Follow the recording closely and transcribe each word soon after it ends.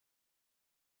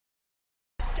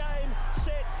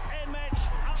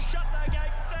shot their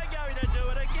gate. They're going to do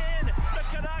it again. The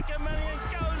Kanaka Million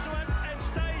goes with and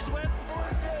stays with.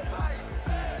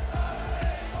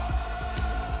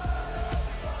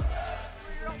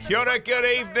 Kia ora, good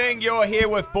evening. You're here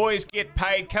with Boys Get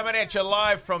Paid, coming at you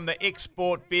live from the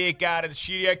Export Beer Garden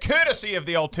studio, courtesy of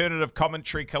the Alternative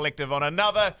Commentary Collective on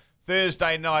another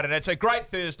Thursday night. And it's a great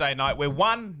Thursday night. We're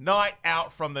one night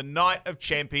out from the Night of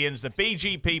Champions. The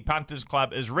BGP Punters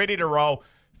Club is ready to roll.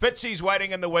 Fitzy's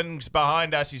waiting in the wings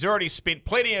behind us. He's already spent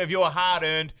plenty of your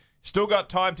hard-earned. Still got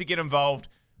time to get involved.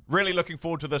 Really looking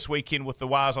forward to this weekend with the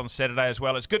Wahs on Saturday as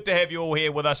well. It's good to have you all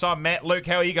here with us. I'm Matt. Luke,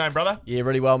 how are you going, brother? Yeah,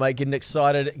 really well, mate. Getting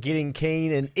excited, getting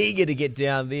keen and eager to get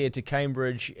down there to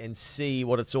Cambridge and see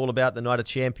what it's all about, the Night of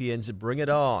Champions. Bring it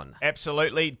on.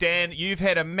 Absolutely. Dan, you've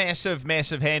had a massive,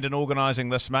 massive hand in organising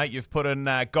this, mate. You've put in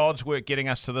God's work getting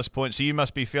us to this point, so you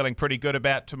must be feeling pretty good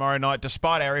about tomorrow night,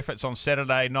 despite our efforts on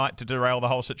Saturday night to derail the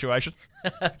whole situation.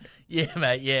 Yeah,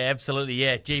 mate. Yeah, absolutely.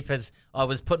 Yeah, jeepers. I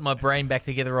was putting my brain back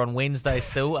together on Wednesday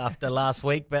still after last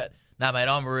week, but no, mate,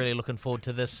 I'm really looking forward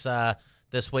to this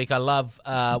this week. I love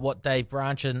what Dave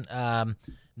Branch and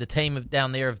the team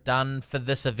down there have done for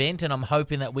this event, and I'm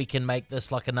hoping that we can make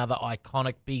this like another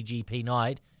iconic BGP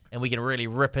night, and we can really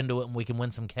rip into it and we can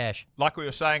win some cash. Like we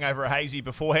were saying over at Hazy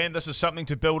beforehand, this is something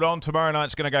to build on. Tomorrow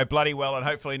night's going to go bloody well, and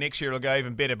hopefully next year it'll go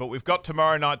even better. But we've got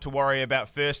tomorrow night to worry about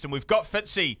first, and we've got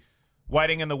Fitzy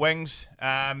waiting in the wings.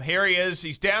 Here he is.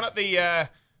 He's down at the,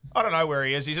 I don't know where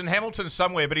he is. He's in Hamilton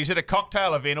somewhere, but he's at a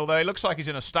cocktail event, although he looks like he's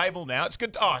in a stable now. It's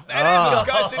good. Oh, that is a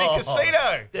Sky City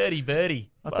Casino. Dirty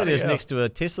birdie. I thought he was next to a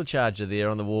Tesla charger there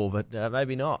on the wall, but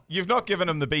maybe not. You've not given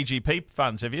him the BGP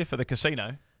funds, have you, for the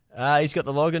casino? He's got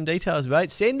the login details,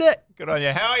 mate. Send it. Good on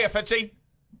you. How are you, Fitzy?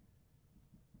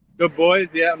 Good,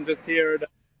 boys. Yeah, I'm just here at an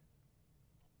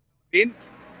event,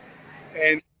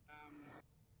 and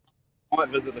might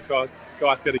visit the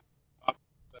Sky City.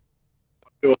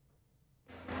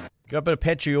 Got a bit of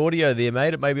patchy audio there,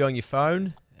 mate. It may be on your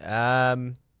phone. Yeah.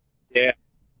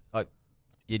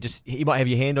 You might have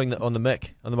your hand on the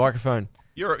mic, on the microphone.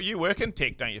 You work in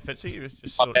tech, don't you, Fitzy? You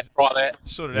just Try that.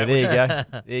 Sort it Yeah, out. there you go.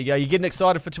 There you go. You getting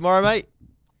excited for tomorrow, mate?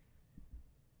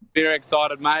 Very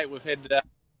excited, mate. We've had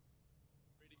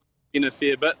in a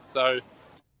fair bit, so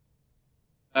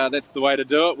that's the way to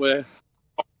do it. We're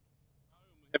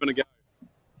having a go.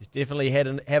 He's definitely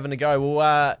having a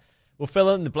go. We'll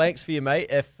fill in the blanks for you, mate,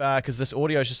 because this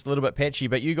audio is just a little bit patchy.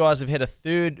 But you guys have had a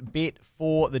third bet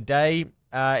for the day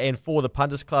and for the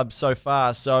Punters Club so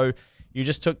far. So you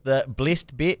just took the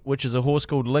Blessed bet, which is a horse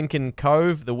called Lincoln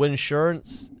Cove, the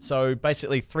Winsurance. So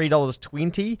basically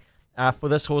 $3.20 for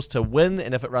this horse to win.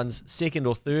 And if it runs second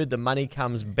or third, the money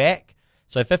comes back.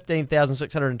 So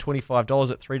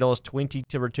 $15,625 at $3.20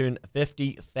 to return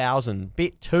 $50,000.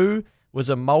 Bet 2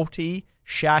 was a multi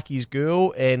Sharky's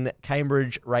Girl in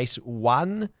Cambridge Race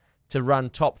 1 to run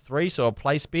top 3, so a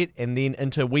place bet, and then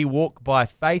into We Walk by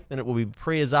Faith, and it will be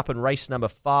prayers up in race number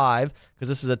 5, because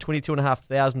this is a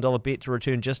 $22,500 bet to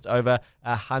return just over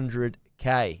 $100K.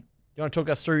 Do you want to talk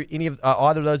us through any of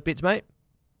either of those bets, mate?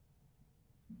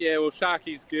 Yeah, well,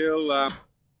 Sharky's Girl,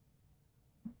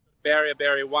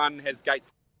 Barrier 1 has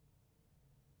gates,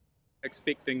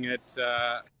 expecting it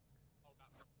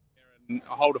and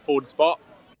hold a forward spot.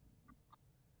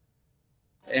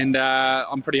 And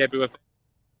I'm pretty happy with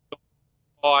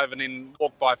 5, and then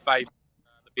Walk by Faith,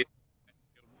 the best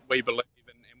we believe,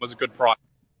 and was a good price.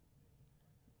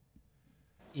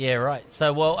 Yeah, right.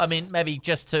 So, well, I mean, maybe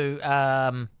just to,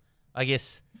 I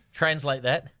guess, translate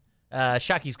that.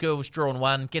 Sharky's Girl was drawn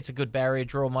 1, gets a good barrier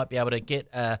draw, might be able to get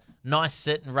a nice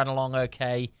sit and run along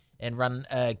okay and run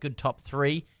a good top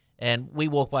 3. And We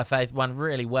Walk by Faith won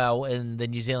really well in the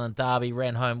New Zealand Derby,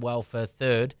 ran home well for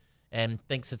third, and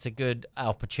thinks it's a good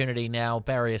opportunity now,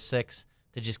 barrier 6,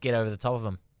 to just get over the top of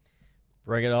him.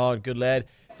 Bring it on, good lad.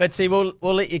 Fitzy,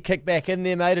 we'll let you kick back in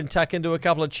there, mate, and tuck into a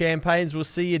couple of champagnes. We'll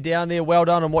see you down there. Well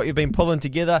done on what you've been pulling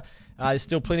together. There's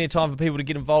still plenty of time for people to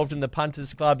get involved in the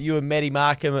Punters Club. You and Matty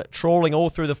Markham trawling all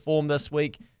through the form this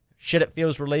week. Shit, it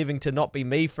feels relieving to not be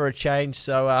me for a change.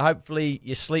 So hopefully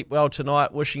you sleep well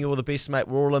tonight. Wishing you all the best, mate.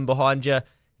 We're all in behind you.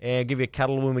 And give you a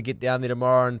cuddle when we get down there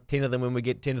tomorrow, and 10 of them when we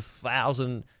get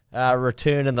 10,000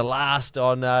 return in the last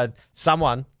on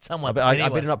someone. I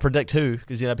better not predict who,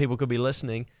 because people could be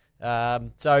listening.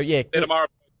 So yeah, Tomorrow.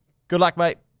 Good luck,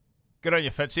 mate. Good on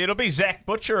you, Fitzy. It'll be Zach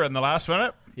Butcher in the last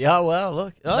minute. Yeah, well,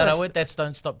 look. Oh, No, that's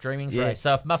Don't Stop Dreaming's Yeah. race.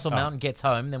 So if Muscle Mountain gets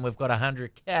home, then we've got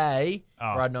 100K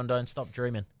riding on Don't Stop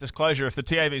Dreaming. Disclosure, if the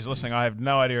TAB's listening, I have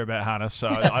no idea about harness, so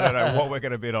I don't know what we're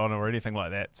going to bet on or anything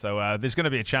like that. So there's going to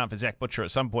be a chance for Zach Butcher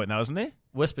at some point, though, isn't there?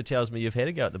 Whisper tells me you've had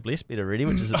a go at the Blessed Bet already,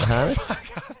 which is at the harness.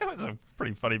 That was a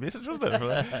pretty funny message, wasn't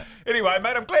it? Anyway,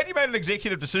 mate, I'm glad you made an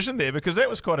executive decision there because that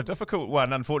was quite a difficult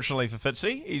one, unfortunately, for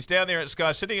Fitzy. He's down there at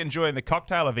Sky City enjoying the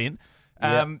cocktail event.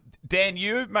 Dan,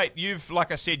 you've,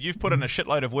 like I said, you've put in a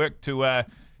shitload of work to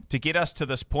get us to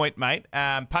this point, mate.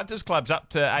 Punters Club's up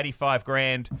to 85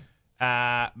 grand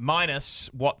minus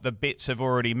what the bets have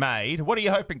already made. What are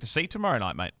you hoping to see tomorrow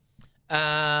night, mate?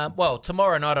 Well,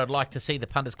 tomorrow night I'd like to see the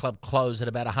Punters Club close at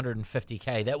about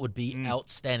 150K. That would be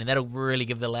outstanding. That'll really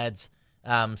give the lads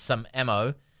some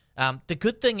ammo. The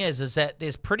good thing is that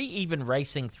there's pretty even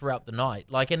racing throughout the night.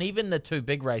 And even the two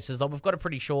big races, we've got a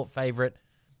pretty short favourite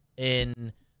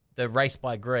in the race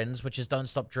by grins, which is Don't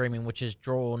Stop Dreaming, which is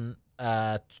drawn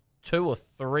 2 or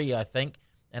 3, I think,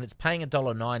 and it's paying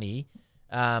 $1.90.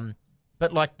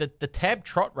 But the Tab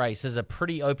Trot race is a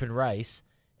pretty open race.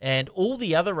 And all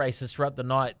the other races throughout the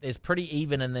night, there's pretty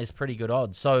even and there's pretty good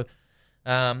odds. So,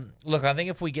 look, I think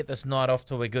if we get this night off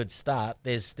to a good start,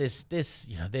 there's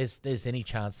any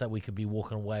chance that we could be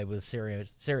walking away with a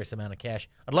serious amount of cash.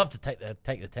 I'd love to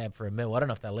take the tab for $1 million. I don't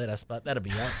know if they'll let us, but that'd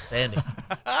be outstanding.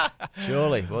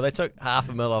 Surely. Well, they took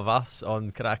 $500,000 of us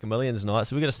on Karaka Millions night,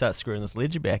 so we've got to start screwing this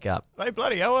ledger back up. They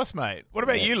bloody owe us, mate. What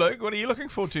about you, Luke? What are you looking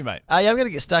forward to, mate? I'm going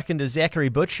to get stuck into Zachary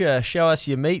Butcher. Show us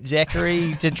your meat,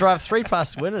 Zachary. To drive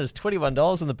 3+ winners,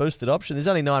 $21 on the boosted option. There's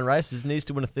only 9 races, needs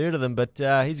to win a third of them, but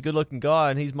he's a good-looking guy,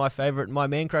 and he's my favourite, my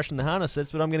man crush in the harness.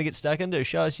 That's what I'm going to get stuck into.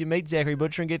 Show us your meat, Zachary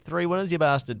Butcher, and get 3 winners, you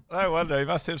bastard. No wonder. He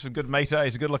must have some good meat.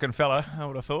 He's a good-looking fella, I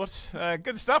would have thought.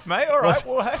 Good stuff, mate. All right.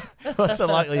 What's the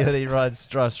likelihood he drives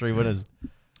 3 winners?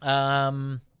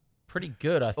 Pretty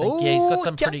good, I think. He's got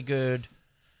some pretty good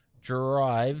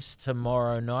drives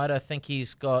tomorrow night. I think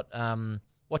he's got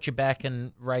Watch Your Back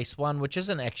in race 1, which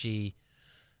isn't actually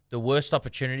the worst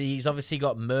opportunity. He's obviously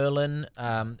got Merlin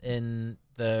in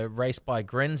the race by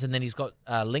grins, and then he's got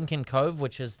Lincoln Cove,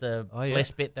 which is the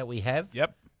less bet that we have.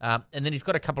 Yep. And then he's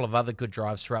got a couple of other good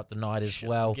drives throughout the night as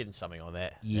well. I'm getting something on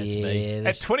that. Yeah, that's me.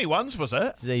 At 21s, was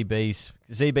it?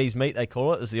 ZB's meat, they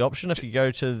call it, is the option if you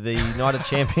go to the Night of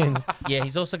Champions. Yeah,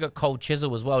 he's also got Cold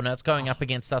Chisel as well. Now, it's going up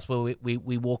against us where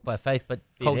we walk by faith, but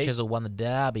Cold Chisel won the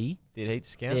derby. Dead Heat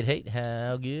scout. Dead Heat,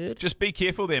 how good? Just be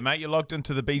careful there, mate. You're logged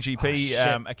into the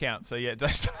BGP account, so yeah, don't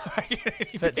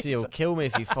Fitzy will kill me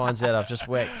if he finds out I've just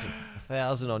whacked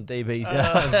 1,000 on ZB's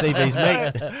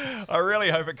meat. I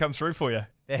really hope it comes through for you.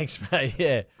 Thanks, mate.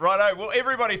 Yeah. Righto. Well,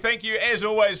 everybody, thank you as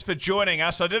always for joining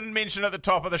us. I didn't mention at the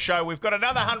top of the show, we've got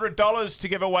another $100 to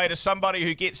give away to somebody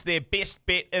who gets their best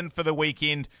bet in for the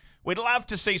weekend. We'd love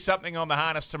to see something on the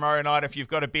harness tomorrow night if you've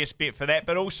got a best bet for that.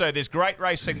 But also, there's great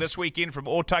racing this weekend from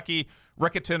Otaki,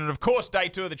 Riccarton, and of course, day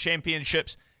 2 of the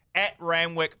championships at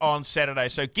Randwick on Saturday.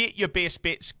 So get your best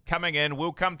bets coming in.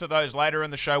 We'll come to those later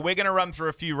in the show. We're going to run through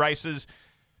a few races.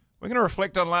 We're going to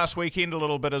reflect on last weekend a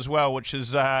little bit as well, which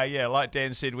is, like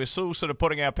Dan said, we're still sort of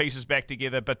putting our pieces back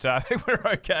together, but I think we're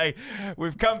okay.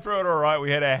 We've come through it all right. We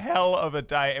had a hell of a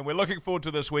day, and we're looking forward to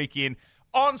this weekend.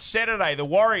 On Saturday, the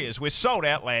Warriors, we're sold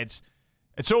out, lads.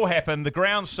 It's all happened. The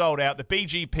ground's sold out. The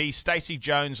BGP Stacey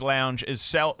Jones Lounge is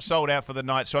sold out for the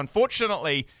night. So,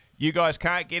 unfortunately, you guys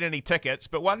can't get any tickets,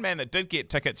 but one man that did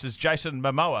get tickets is Jason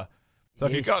Momoa. So,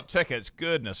 if you've got tickets,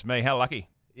 goodness me, how lucky.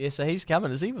 Yeah, so he's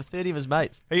coming, is he, with 30 of his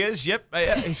mates? He is, yep.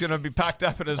 Yeah, he's going to be parked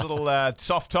up in his little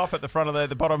soft top at the front of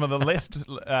the bottom of the left,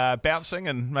 bouncing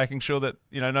and making sure that,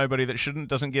 nobody that shouldn't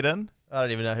doesn't get in. I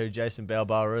don't even know who Jason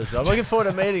Balboa is, but I'm looking forward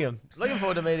to meeting him. Looking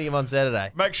forward to meeting him on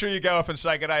Saturday. Make sure you go up and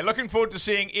say good day. Looking forward to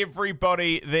seeing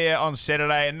everybody there on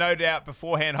Saturday, and no doubt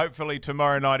beforehand, hopefully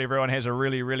tomorrow night, everyone has a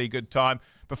really, really good time.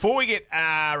 Before we get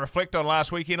reflect on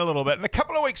last weekend a little bit, in a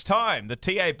couple of weeks' time, the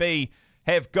TAB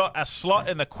have got a slot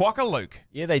in the Quokka, Luke.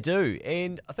 Yeah, they do.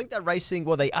 And I think they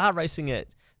are racing at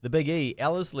the Big E,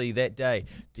 Ellerslie, that day.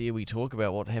 Dare we talk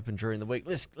about what happened during the week?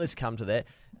 Let's come to that.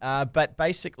 But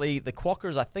basically, the Quokka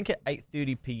is, I think, at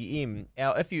 8:30 p.m.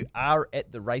 Now, if you are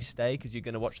at the race day, because you're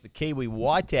going to watch the Kiwi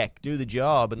Waitak do the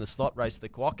job in the slot race, the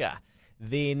Quokka,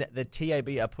 then the TAB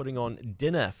are putting on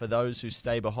dinner for those who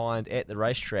stay behind at the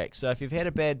racetrack. So if you've had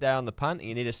a bad day on the punt and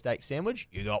you need a steak sandwich,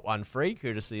 you got one free,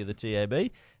 courtesy of the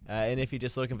TAB. And if you're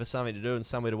just looking for something to do and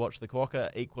somewhere to watch the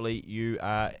Quokka, equally, you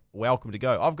are welcome to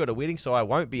go. I've got a wedding, so I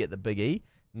won't be at the Big E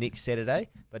next Saturday.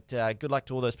 But good luck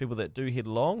to all those people that do head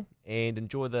along and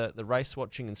enjoy the race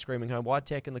watching and screaming home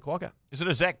Waitak in the Quokka. Is it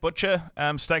a Zach Butcher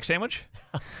steak sandwich?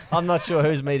 I'm not sure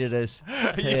whose meat it is.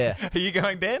 Are you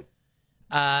going, Dan?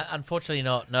 Unfortunately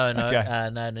not. No. Okay.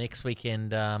 No, next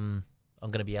weekend I'm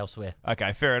going to be elsewhere.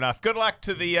 Okay, fair enough. Good luck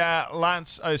to the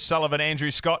Lance O'Sullivan,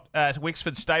 Andrew Scott,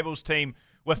 Wexford Stables team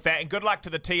with that, and good luck to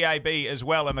the TAB as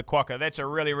well in the Quokka. That's a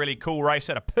really, really cool race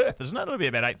out of Perth, isn't it? It'll be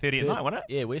about 8:30 at night, won't it?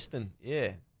 Yeah, Western.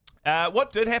 Yeah.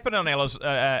 What did happen on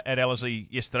at Ellerslie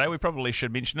yesterday? We probably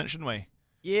should mention it, shouldn't we?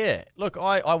 Yeah, look,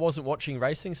 I wasn't watching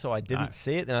racing, so I didn't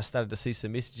see it. Then I started to see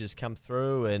some messages come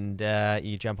through, and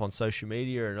you jump on social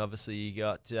media, and obviously you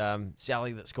got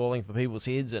Sally that's calling for people's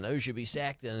heads and who should be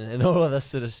sacked and all of this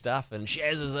sort of stuff, and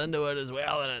Shaz is into it as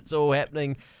well, and it's all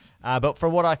happening. But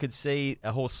from what I could see,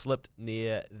 a horse slipped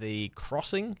near the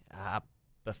crossing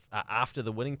after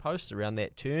the winning post around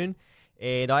that turn,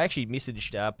 and I actually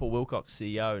messaged Paul Wilcox,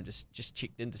 CEO, and just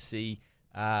checked in to see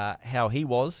how he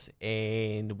was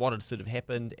and what had sort of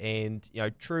happened. And, you know,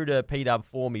 true to P-Dub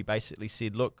form, he basically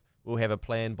said, look, we'll have a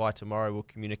plan by tomorrow. We'll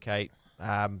communicate,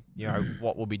 you know,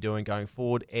 what we'll be doing going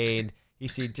forward. And he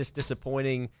said, just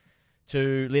disappointing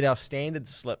to let our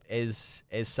standards slip as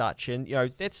such. And, you know,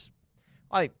 that's,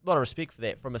 I think, a lot of respect for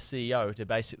that from a CEO to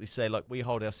basically say, look, we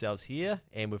hold ourselves here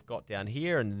and we've got down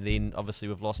here, and then obviously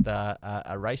we've lost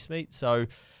a race meet. So,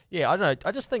 yeah, I don't know.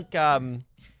 I just think,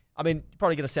 I mean,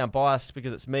 probably going to sound biased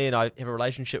because it's me and I have a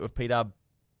relationship with P-Dub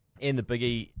and the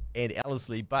Biggie and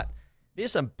Ellerslie, but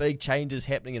there's some big changes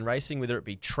happening in racing, whether it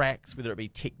be tracks, whether it be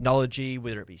technology,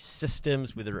 whether it be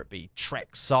systems, whether it be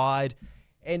track side.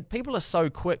 And people are so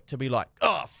quick to be like,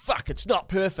 oh, fuck, it's not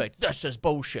perfect. This is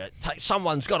bullshit.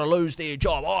 Someone's got to lose their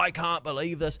job. Oh, I can't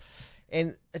believe this.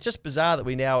 And it's just bizarre that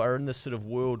we now are in this sort of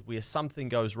world where something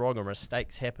goes wrong or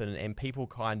mistakes happen, and people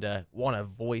kind of want to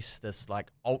voice this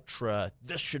like ultra,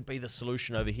 this should be the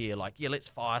solution over here. Like, yeah, let's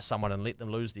fire someone and let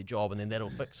them lose their job and then that'll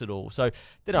fix it all. So,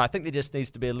 I think there just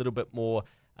needs to be a little bit more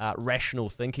rational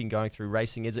thinking going through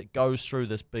racing as it goes through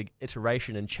this big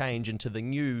iteration and change into the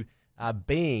new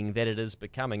being that it is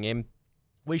becoming. And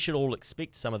we should all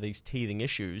expect some of these teething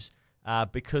issues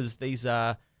because these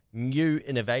are new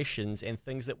innovations and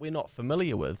things that we're not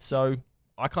familiar with. So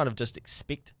I kind of just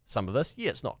expect some of this. Yeah,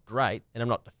 it's not great, and I'm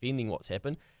not defending what's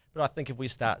happened, but I think if we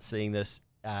start seeing this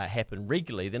happen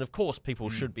regularly, then of course people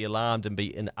should be alarmed and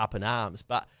be up in arms.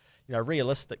 But, you know,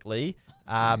 realistically,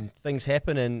 things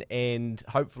happen, and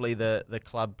hopefully the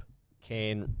club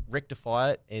can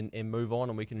rectify it and move on,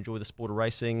 and we can enjoy the sport of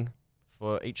racing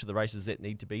for each of the races that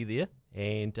need to be there,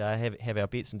 and have our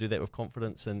bets and do that with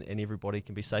confidence, and everybody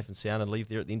can be safe and sound and leave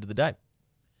there at the end of the day.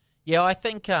 Yeah, I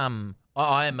think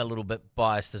I am a little bit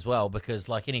biased as well, because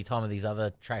like any time of these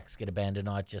other tracks get abandoned,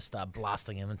 I just start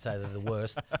blasting them and say they're the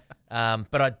worst.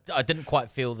 But I didn't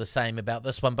quite feel the same about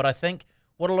this one. But I think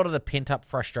what a lot of the pent-up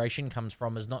frustration comes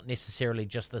from is not necessarily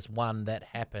just this one that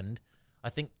happened. I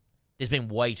think there's been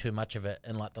way too much of it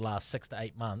in like the last 6 to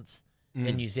 8 months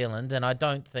in New Zealand, and I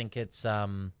don't think it's you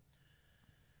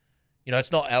know,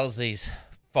 it's not Ellersie's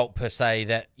fault per se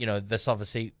that, you know, this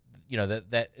obviously, you know,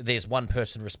 that there's one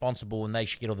person responsible and they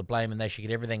should get all the blame and they should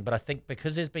get everything. But I think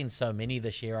because there's been so many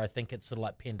this year, I think it's sort of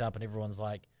like pent up and everyone's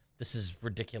like, this is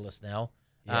ridiculous now.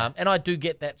 Yeah. And I do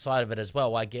get that side of it as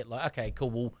well. I get like, okay,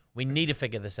 cool, well, we need to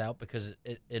figure this out because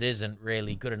it isn't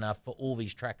really good enough for all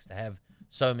these tracks to have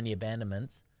so many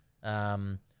abandonments.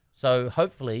 So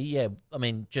hopefully, yeah, I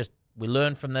mean, just we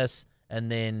learn from this and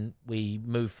then we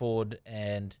move forward.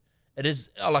 And it is,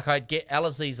 like, I get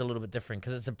Ellerslie's a little bit different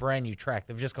because it's a brand new track.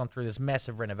 They've just gone through this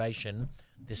massive renovation.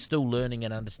 They're still learning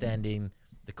and understanding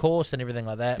the course and everything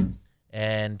like that.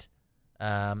 And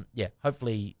yeah,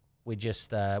 hopefully we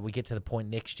just we get to the point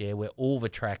next year where all the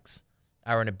tracks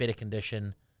are in a better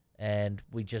condition and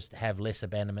we just have less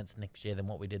abandonments next year than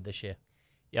what we did this year.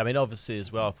 Yeah, I mean, obviously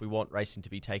as well, if we want racing to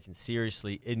be taken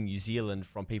seriously in New Zealand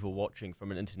from people watching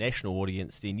from an international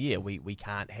audience, then yeah, we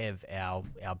can't have our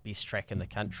best track in the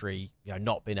country, you know,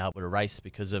 not being able to race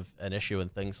because of an issue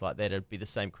and things like that. It'd be the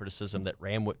same criticism that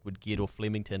Randwick would get or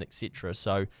Flemington, etc.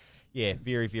 So yeah,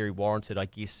 very, very warranted, I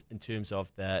guess, in terms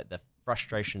of the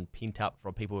frustration pent up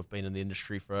from people who've been in the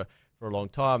industry for a long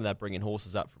time. They're bringing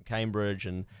horses up from Cambridge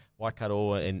and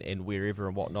Waikato and wherever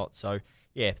and whatnot. So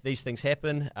yeah, these things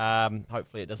happen.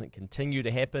 Hopefully it doesn't continue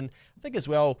to happen. I think as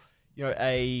well, you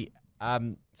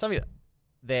know, something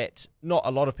that not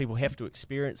a lot of people have to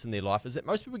experience in their life is that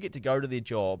most people get to go to their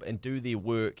job and do their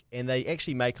work, and they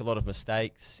actually make a lot of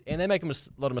mistakes, and they make a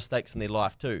lot of mistakes in their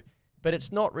life too. But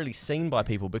it's not really seen by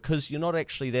people because you're not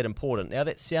actually that important. Now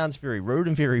that sounds very rude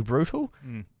and very brutal,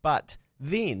 but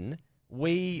then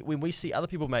when we see other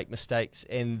people make mistakes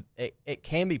and it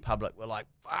can be public, we're like,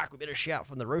 fuck, we better shout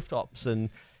from the rooftops. And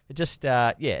it just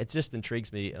it just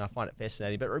intrigues me, and I find it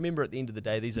fascinating. But remember, at the end of the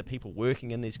day, these are people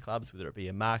working in these clubs, whether it be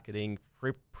in marketing,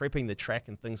 prepping the track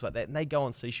and things like that, and they go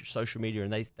on social media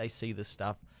and they see this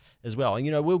stuff as well.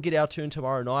 And we'll get our turn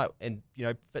tomorrow night, and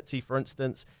Fitzy, for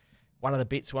instance, one of the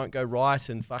bets won't go right,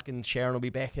 and fucking Sharon will be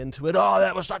back into it. Oh,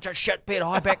 that was such a shit bet.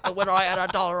 I backed the winner. I had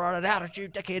 $1 on it. How did you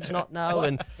dickheads not know?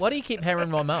 And Why do you keep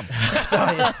hammering my mum?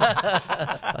 sorry,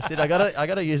 I said I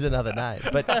gotta use another name,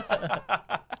 but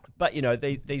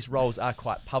these roles are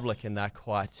quite public, and they're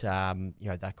quite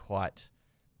they're quite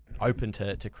open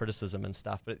to criticism and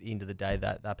stuff. But at the end of the day,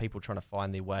 they're people trying to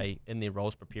find their way in their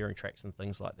roles, preparing tracks and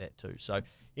things like that too. So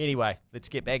anyway, let's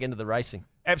get back into the racing.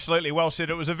 Absolutely, well said.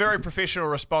 It was a very professional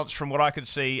response from what I could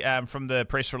see from the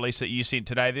press release that you sent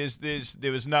today.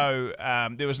 There was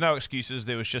no excuses.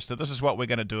 There was just this is what we're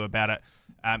going to do about it.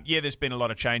 There's been a lot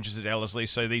of changes at Ellerslie,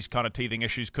 so these kind of teething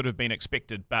issues could have been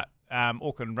expected. But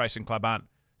Auckland Racing Club aren't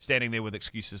standing there with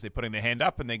excuses. They're putting their hand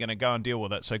up, and they're going to go and deal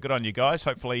with it. So good on you guys.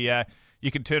 Hopefully you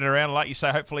can turn it around. Like you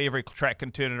say, hopefully every track can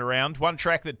turn it around. One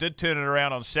track that did turn it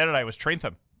around on Saturday was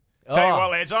Trentham. Tell you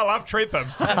what, lads, I love Trentham.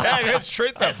 It's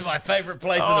Trentham. That's my favourite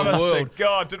place in the Honest to world.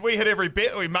 God, did we hit every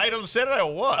bet that we made on Saturday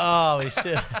or what? Oh,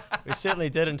 we certainly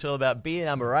did until about beer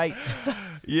number 8.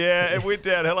 Yeah, it went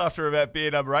downhill after about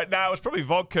beer number 8. No, it was probably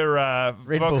vodka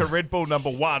Red Bull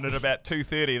number 1 at about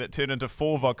 2:30 that turned into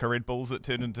 4 vodka Red Bulls that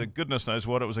turned into goodness knows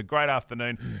what. It was a great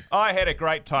afternoon. I had a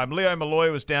great time. Leo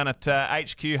Malloy was down at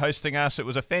HQ hosting us. It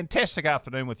was a fantastic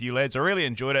afternoon with you lads. I really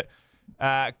enjoyed it.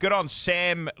 Good on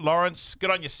Sam Lawrence. Good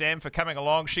on you, Sam, for coming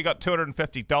along. She got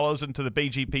 $250 into the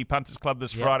BGP Punters Club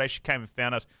this Friday. She came and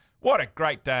found us. What a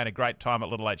great day and a great time at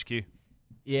Little HQ.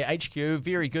 Yeah, HQ,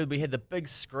 very good. We had the big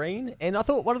screen, and I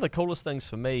thought one of the coolest things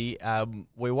for me,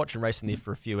 we were watching racing there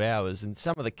for a few hours, and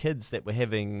some of the kids that were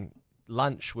having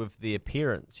lunch with their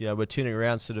parents, were turning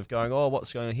around sort of going, oh,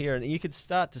 what's going on here? And you could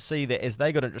start to see that as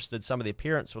they got interested, some of their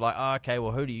parents were like, oh, okay,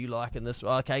 well, who do you like in this?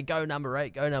 Okay, go number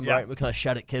 8, go number 8. We're kind of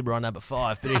shut it, kid, we're on number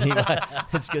 5. But anyway,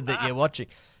 it's good that you're watching.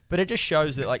 But it just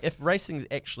shows that, like, if racing's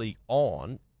actually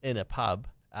on in a pub,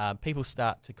 people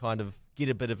start to kind of get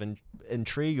a bit of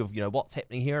intrigue of, what's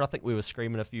happening here. And I think we were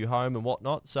screaming a few home and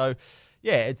whatnot. So,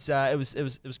 yeah, it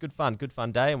was good fun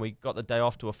day, and we got the day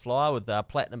off to a flyer with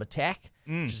Platinum Attack,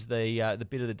 which is the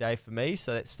bit of the day for me.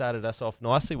 So that started us off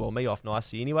nicely. Well, me off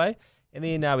nicely anyway. And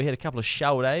then we had a couple of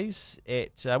show days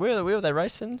at where were they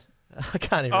racing? I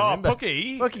can't even remember.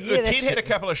 Pookie. Yeah, Ted had a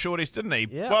couple of shorties, didn't he?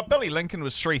 Yeah. Well, Billy Lincoln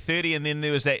was 3:30, and then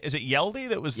there was that. Is it Yaldi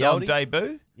that was on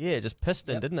debut? Yeah, just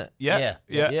piston, didn't it? Yeah.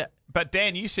 Yeah. But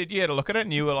Dan, you said you had a look at it,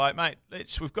 and you were like, "Mate,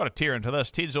 we've got to tear into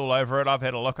this." Ted's all over it. I've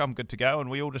had a look. I'm good to go, and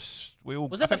we all. Was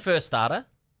that the first starter?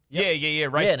 Yeah.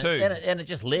 Race 2. And it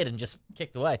just led and just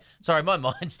kicked away. Sorry, my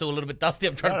mind's still a little bit dusty.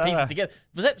 I'm trying to piece it together.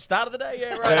 Was that the start of the day?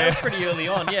 Yeah, right. That was pretty early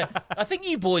on. Yeah, I think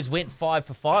you boys went 5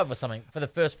 for 5 or something for the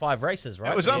first 5 races,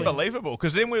 right? It was unbelievable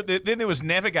because then there was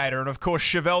Navigator and of course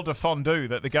Chevelle de Fondue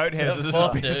that the goat has as his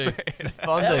Fondue. best friend.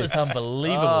 Fondue. That was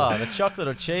unbelievable. Oh, the chocolate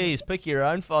or cheese. Pick your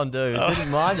own fondue.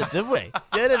 Didn't mind it, did we?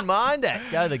 Didn't mind it.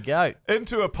 Go the goat.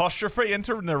 Into Apostrophe,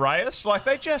 into Nereus. Like,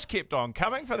 they just kept on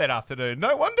coming for that afternoon.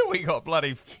 No wonder we got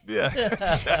bloody... Yeah.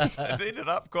 It ended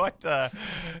up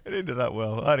it ended up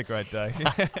well. I had a great day.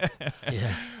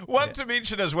 One to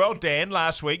mention as well, Dan,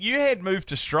 last week, you had moved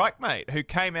to Strike, mate, who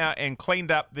came out and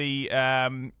cleaned up the... I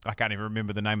can't even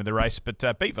remember the name of the race, but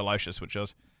beat Velocious, which I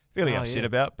was fairly upset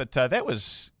about. But that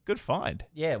was good find.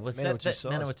 Yeah, was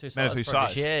Manawatu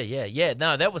size. Yeah.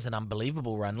 No, that was an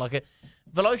unbelievable run. Like,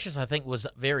 Velocious, I think, was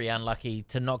very unlucky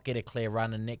to not get a clear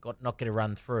run and not get a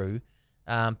run through.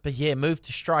 But yeah, moved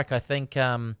to Strike, I think...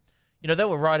 they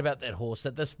were right about that horse,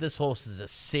 that this horse is a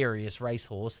serious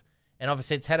racehorse. And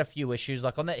obviously it's had a few issues,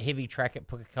 like on that heavy track at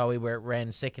Pukekohe where it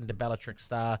ran second to Bellatrix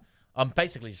Star. I'm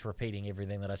basically just repeating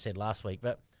everything that I said last week,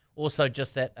 but also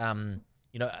just that,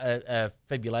 a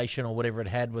fibrillation or whatever it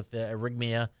had with the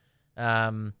arrhythmia.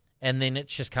 And then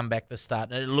it's just come back to start.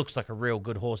 And it looks like a real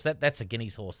good horse. That's a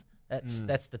Guineas horse.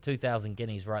 That's the 2000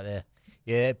 Guineas right there.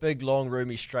 Yeah, big, long,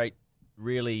 roomy, straight.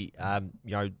 Really,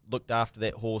 looked after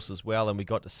that horse as well, and we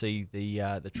got to see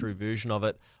the true version of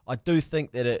it. I do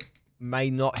think that it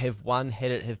may not have won had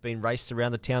it have been raced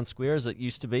around the town square as it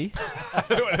used to be.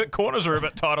 The corners are a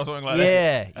bit tight or something like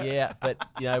that. Yeah,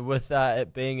 but with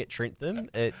it being at Trentham,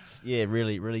 it's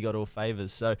really got all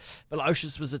favours. So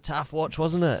Velocious was a tough watch,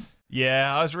 wasn't it?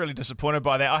 Yeah, I was really disappointed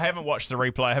by that. I haven't watched the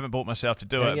replay. I haven't bought myself to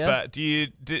do it. But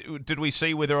did we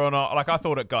see whether or not? Like, I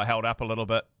thought it got held up a little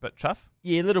bit, but tough.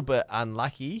 Yeah, a little bit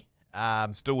unlucky.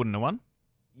 Still wouldn't have won.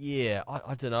 Yeah,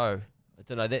 I don't know.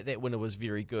 That winner was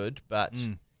very good, but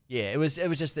Yeah, it was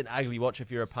just an ugly watch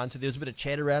if you're a punter. There was a bit of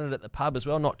chat around it at the pub as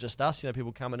well, not just us,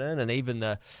 people coming in, and even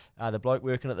the bloke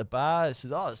working at the bar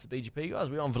says, "Oh, it's the BGP guys.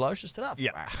 We're on Velocious today."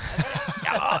 Yeah.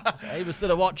 So he was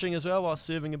sort of watching as well while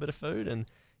serving a bit of food,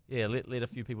 and yeah, let a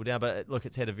few people down. But look,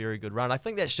 it's had a very good run. I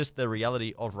think that's just the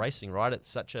reality of racing, right? It's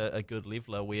such a good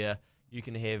leveler where you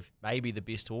can have maybe the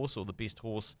best horse or the best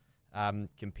horse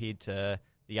compared to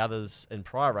the others in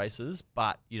prior races,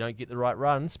 but you don't get the right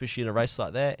run, especially in a race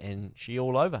like that, and she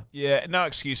all over. Yeah, no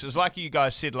excuses. Like you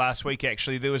guys said last week,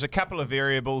 actually, there was a couple of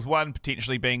variables. One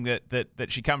potentially being that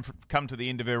she come to the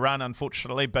end of her run,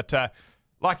 unfortunately. But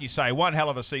like you say, one hell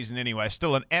of a season anyway.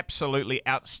 Still an absolutely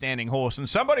outstanding horse, and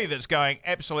somebody that's going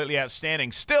absolutely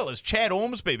outstanding still is Chad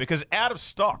Ormsby, because Out of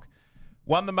Stock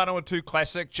won the Manawatu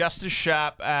Classic just as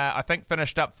sharp. I think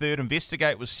finished up third.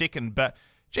 Investigate was second, but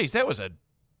geez, that was a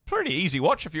pretty easy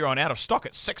watch if you're on Out of Stock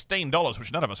at $16,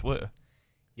 which none of us were.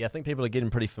 Yeah, I think people are getting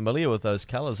pretty familiar with those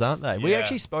colours, aren't they? Yeah. We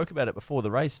actually spoke about it before the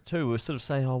race too. We were sort of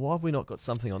saying, "Oh, why have we not got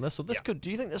something on this? Or this could?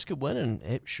 Do you think this could win?"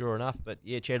 And sure enough, but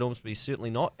yeah, Chad Ormsby's certainly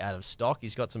not out of stock.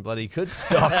 He's got some bloody good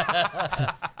stock,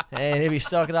 and he'll be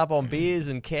stocking up on beers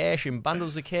and cash and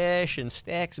bundles of cash and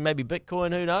stacks and maybe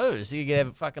Bitcoin. Who knows? You can have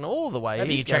it fucking all the way.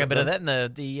 Maybe you chuck a bit of that in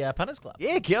the Punters Club.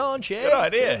 Yeah, go on, Chad. Good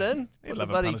idea. Put it in. He'd Put love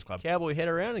the a bloody Punters Club. cowboy hat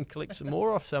around and collect some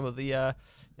more off some of the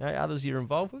others you're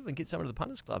involved with, and get some of the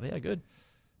Punters Club. How good.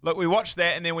 Look, we watched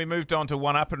that, and then we moved on to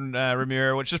One Up in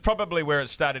Remuera, which is probably where it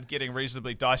started getting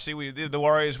reasonably dicey. The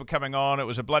Warriors were coming on. It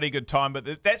was a bloody good time,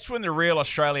 but that's when the real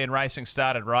Australian racing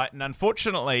started, right? And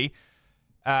unfortunately,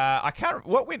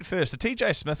 what went first? The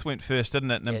TJ Smith went first,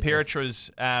 didn't it? And Imperatriz,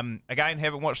 again,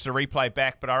 haven't watched the replay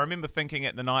back, but I remember thinking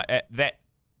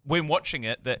when watching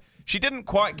it, that she didn't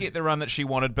quite get the run that she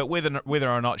wanted, but whether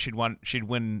or not she'd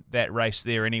win that race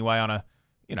there anyway on a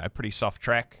pretty soft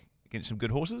track against some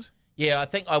good horses. Yeah, I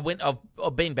think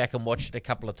I've been back and watched it a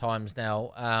couple of times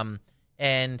now,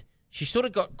 and she sort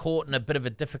of got caught in a bit of a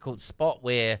difficult spot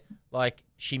where, like,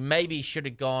 she maybe should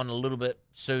have gone a little bit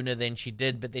sooner than she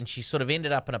did, but then she sort of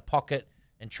ended up in a pocket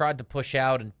and tried to push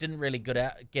out and didn't really get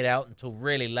out until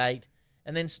really late,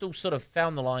 and then still sort of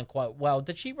found the line quite well.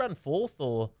 Did she run fourth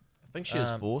or? I think she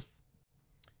was fourth.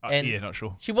 Yeah, not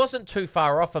sure. She wasn't too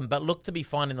far off him, but looked to be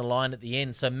finding the line at the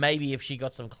end. So maybe if she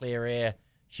got some clear air,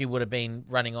 she would have been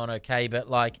running on okay. But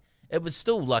like, it was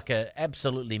still like a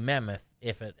absolutely mammoth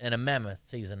effort and a mammoth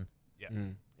season. Yeah.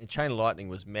 And Chain of Lightning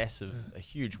was massive, a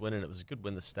huge win, and it was a good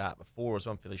win the start before as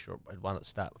well. I'm fairly sure it had won at the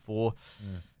start before.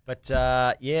 But,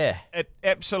 yeah. It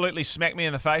absolutely smacked me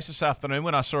in the face this afternoon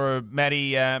when I saw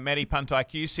Maddie Punt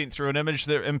IQ sent through an image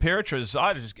that Imperatriz,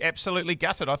 I was absolutely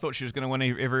gutted. I thought she was going to win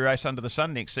every race under the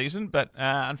sun next season, but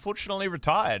unfortunately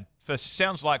retired.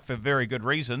 Sounds like for very good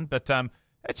reason, but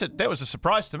that was a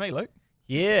surprise to me, Luke.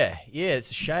 Yeah,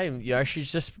 it's a shame.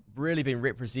 She's just really been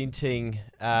representing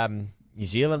New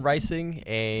Zealand racing,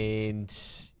 and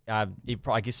I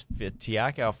guess for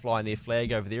Tiako flying their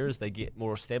flag over there as they get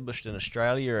more established in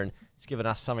Australia, and it's given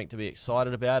us something to be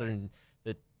excited about, and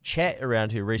the chat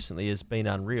around her recently has been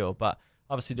unreal. But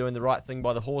obviously doing the right thing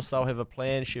by the horse, they'll have a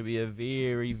plan. She'll be a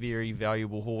very, very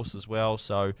valuable horse as well,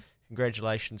 so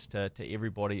congratulations to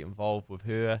everybody involved with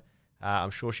her.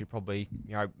 I'm sure she probably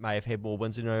may have had more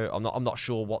wins in her. I'm not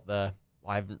sure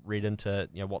I haven't read into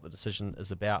what the decision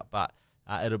is about, but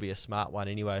it'll be a smart one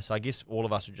anyway. So I guess all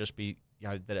of us would just be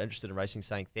that are interested in racing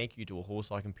saying thank you to a horse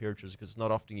like Imperatriz, because it's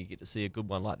not often you get to see a good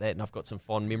one like that. And I've got some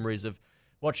fond memories of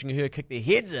watching her kick their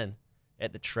heads in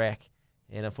at the track.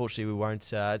 And unfortunately, we won't.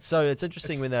 So it's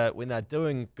interesting when they're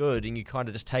doing good, and you kind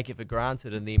of just take it for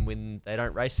granted, and then when they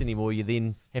don't race anymore, you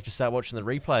then have to start watching the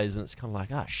replays, and it's kind of like,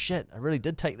 oh shit, I really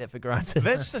did take that for granted.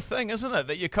 That's the thing, isn't it?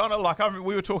 That you kind of like.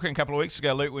 We were talking a couple of weeks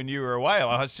ago, Luke, when you were away.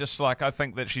 I was just like, I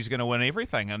think that she's going to win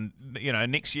everything, and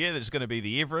next year there's going to be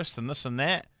the Everest and this and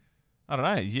that. I don't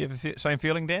know. You have the same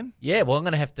feeling, Dan? Yeah, well, I'm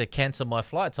going to have to cancel my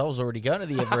flights. I was already going to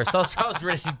the Everest. I was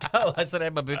ready to go. I said I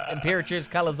had my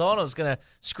Imperatriz colours on. I was going to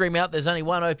scream out, there's only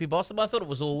one Opie Blossom. I thought it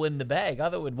was all in the bag. I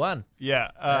thought we'd won. Yeah.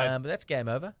 But that's game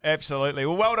over. Absolutely.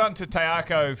 Well done to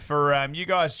Tiako for you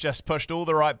guys just pushed all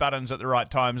the right buttons at the right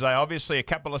times. Obviously, a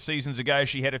couple of seasons ago,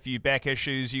 she had a few back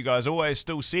issues. You guys always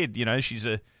still said,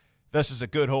 this is a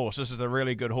good horse. This is a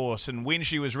really good horse. And when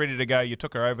she was ready to go, you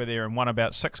took her over there and won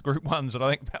about 6 Group 1s, and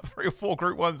I think about 3 or 4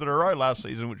 Group 1s in a row last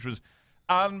season, which was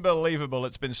unbelievable.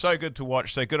 It's been so good to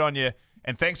watch. So good on you.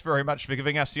 And thanks very much for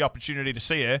giving us the opportunity to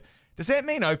see her. Does that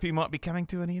mean Opie might be coming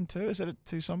to an end too? Is it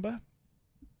too somber?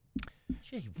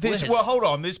 Gee, Well, hold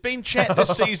on. There's been chat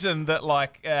this season that,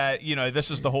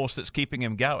 this is the horse that's keeping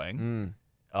him going.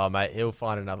 Oh, mate, he'll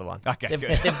find another one. Okay, They've,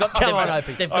 good. they've got, Come on, they've,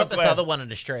 Opie. they've got this glad. other one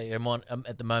in Australia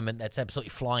at the moment that's absolutely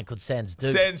flying called Sans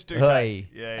Duke. Sans Duke. Hey.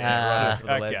 Yeah, for the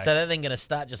right. Okay. lads. So they're then going to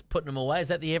start just putting them away. Is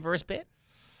that the Everest bet?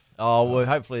 Oh, well,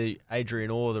 hopefully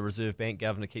Adrian Orr, the Reserve Bank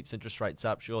governor, keeps interest rates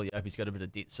up. Surely Opie's got a bit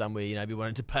of debt somewhere. Be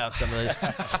wanting to pay off some of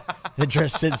the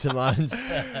interest in some loans.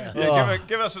 Yeah,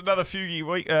 give us another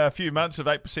few months of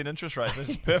 8% interest rate. This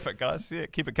is perfect, guys. Yeah,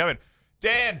 keep it coming.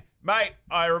 Dan, mate,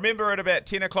 I remember at about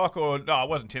 10 o'clock, or no, it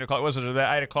wasn't 10 o'clock, was it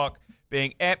about 8 o'clock,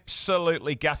 being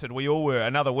absolutely gutted. We all were.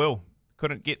 Another Will.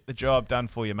 Couldn't get the job done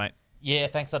for you, mate. Yeah,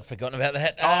 thanks. I'd forgotten about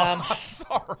that.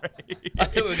 Sorry. I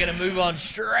thought we were going to move on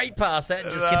straight past that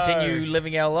and just continue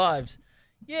living our lives.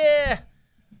 Yeah.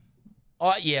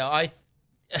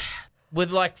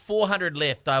 With like 400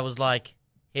 left, I was like,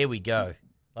 here we go.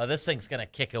 Like, this thing's going to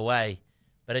kick away.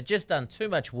 But it just done too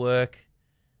much work.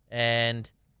 And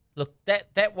look,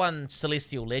 that one,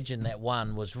 Celestial Legend, that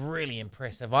one was really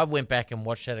impressive. I went back and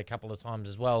watched that a couple of times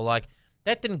as well. Like,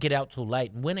 that didn't get out till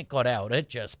late. And when it got out, it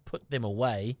just put them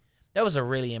away. That was a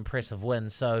really impressive win.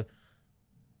 So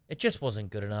it just wasn't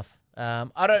good enough.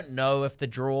 I don't know if the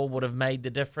draw would have made the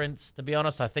difference, to be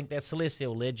honest. I think that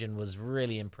Celestial Legend was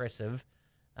really impressive.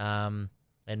 And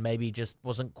maybe just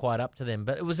wasn't quite up to them.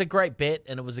 But it was a great bet,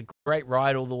 and it was a great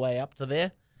ride all the way up to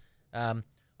there.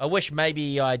 I wish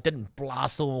maybe I didn't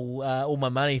blast all my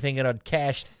money thinking I'd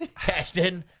cashed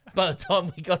in by the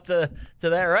time we got to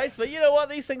that race. But you know what?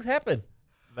 These things happen.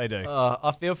 They do.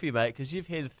 I feel for you, mate, because you've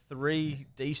had 3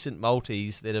 decent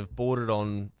multis that have boarded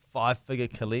on 5-figure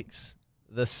collects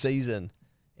this season,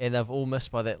 and they've all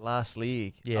missed by that last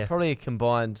leg. Yeah. Probably a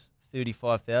combined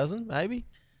 35,000, maybe.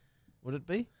 Would it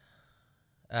be?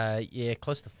 Yeah,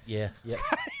 close to yep. You're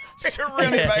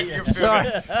really making it feel Sorry.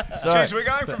 Jeez, we're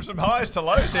going from some highs to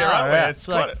lows here, aren't we? Right. It's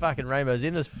like fucking rainbows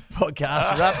in this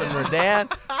podcast. We're up and we're down.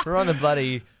 We're on the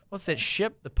bloody, what's that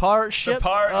ship? The pirate ship? The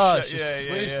pirate Oh, ship, it's just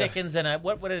 2 seconds and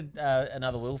what did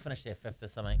another Will finish there, 5th or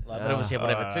something? Like, but it was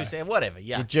whatever, 2 seconds, whatever.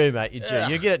 Yeah, You're due, mate. You're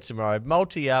due. You get it tomorrow.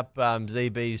 Multi up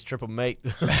ZB's triple meat.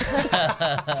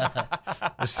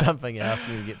 Or something else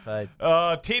and you get paid.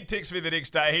 Ted texted me the next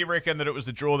day. He reckoned that it was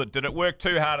the draw that did it. Worked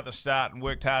too hard at the start and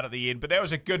worked hard at the end. But that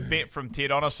was a good bet from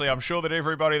Ted, honestly. I'm sure that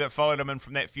everybody that followed him in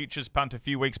from that futures punt a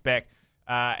few weeks back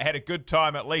had a good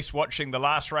time at least watching the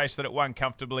last race that it won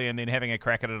comfortably and then having a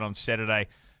crack at it on Saturday.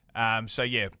 So,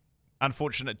 yeah,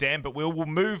 unfortunate, Dan, but we'll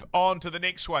move on to the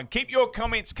next one. Keep your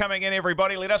comments coming in,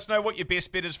 everybody. Let us know what your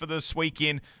best bet is for this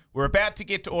weekend. We're about to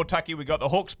get to Otaki. We've got the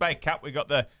Hawke's Bay Cup. We've got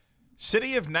the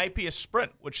City of Napier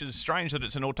Sprint, which is strange that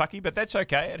it's in Otaki, but that's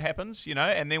okay. It happens,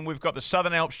 And then we've got the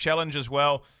Southern Alps Challenge as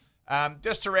well.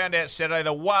 Just to round out Saturday,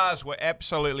 the Wahs were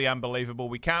absolutely unbelievable.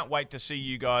 We can't wait to see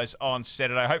you guys on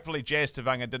Saturday. Hopefully Jazz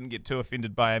Tavanga didn't get too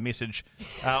offended by our message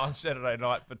on Saturday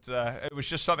night, but it was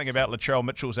just something about Latrell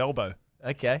Mitchell's elbow.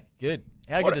 Okay, good.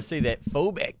 How good to see that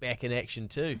fullback back in action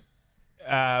too.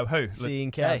 Who?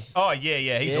 C&K. Oh,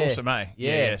 yeah. He's awesome, eh?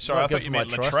 Yeah. Sorry, I Not thought good you for meant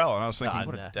my trust. Latrell, and I was thinking, No,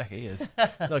 what no. a dick he is.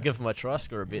 Not good for my try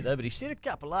score a bit though, but he set a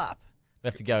couple up. We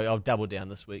have to go. I'll double down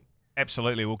this week.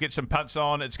 Absolutely. We'll get some punts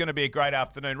on. It's going to be a great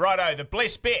afternoon. Righto, the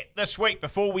blessed bet this week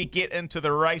before we get into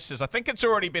the races. I think it's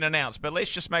already been announced, but let's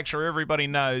just make sure everybody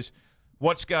knows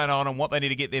what's going on and what they need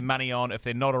to get their money on if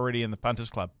they're not already in the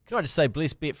Punters Club. Can I just say,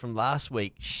 blessed bet from last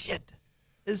week? Shit.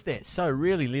 Is That So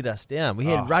really let us down. We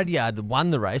had Rudyard that won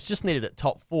the race, just needed it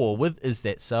top 4 with Is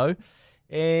That So.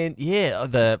 And yeah,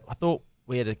 I thought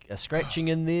we had a scratching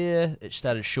in there. It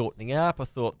started shortening up. I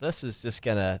thought this day's just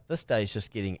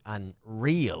getting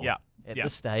unreal at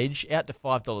this stage. Out to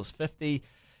 $5.50.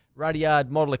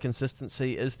 Rudyard, model of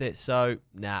consistency. Is That So?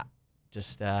 Nah,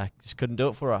 just couldn't do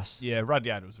it for us. Yeah,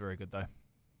 Rudyard was very good though.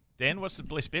 Dan, what's the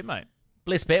blessed bet, mate?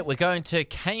 Bless bet. We're going to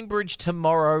Cambridge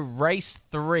tomorrow, race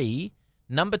 3,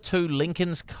 number 2,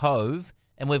 Lincoln's Cove,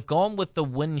 and we've gone with the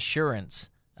Winsurance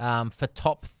for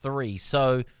top 3.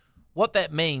 So what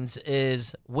that means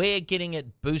is we're getting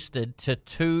it boosted to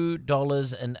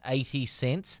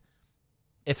 $2.80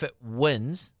 if it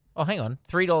wins. Oh, hang on,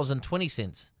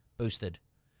 $3.20 boosted.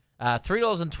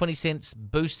 $3.20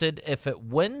 boosted if it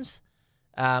wins.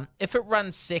 If it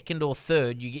runs second or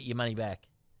third, you get your money back.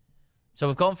 So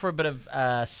we've gone for a bit of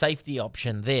safety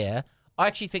option there. I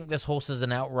actually think this horse is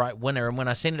an outright winner, and when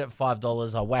I sent it at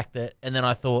 $5, I whacked it, and then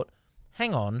I thought,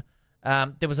 hang on,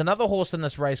 there was another horse in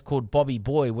this race called Bobby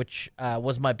Boy, which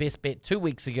was my best bet 2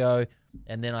 weeks ago,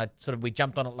 and then we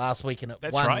jumped on it last week, and it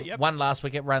won last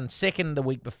week. It ran second the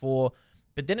week before,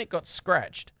 but then it got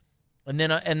scratched, and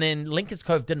then Lincoln's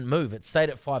Cove didn't move. It stayed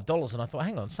at $5, and I thought,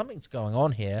 hang on, something's going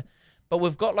on here. But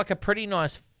we've got like a pretty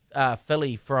nice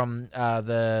filly from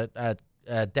the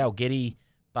Dalgety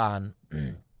barn.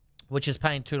 which is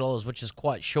paying $2, which is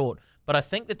quite short. But I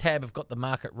think the tab have got the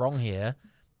market wrong here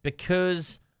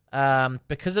because of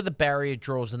the barrier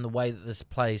draws and the way that this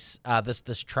place,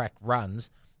 this track runs.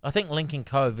 I think Lincoln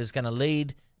Cove is going to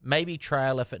lead, maybe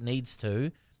trail if it needs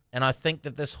to, and I think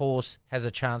that this horse has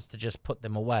a chance to just put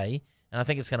them away, and I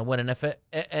think it's going to win.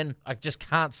 And I just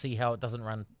can't see how it doesn't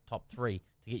run top 3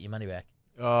 to get your money back.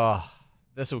 Oh,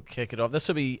 this will kick it off. This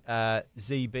will be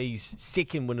ZB's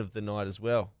second win of the night as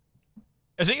well.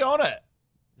 Is he on it?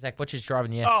 Zach Butcher's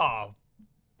driving you. Oh,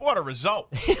 what a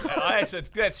result.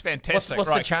 That's fantastic. What's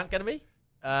right. the chant going to be?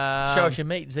 Show us your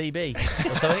meat, ZB.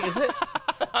 Or something, is it?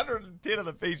 110 of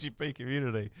the BGP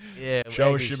community. Yeah.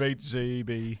 Show us your meat,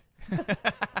 ZB.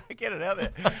 Get it out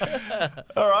there.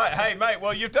 All right, hey mate.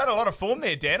 Well, you've done a lot of form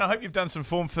there, Dan. I hope you've done some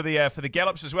form for the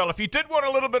gallops as well. If you did want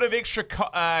a little bit of extra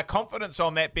confidence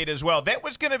on that bet as well, that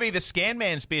was going to be the Scan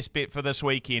Man's best bet for this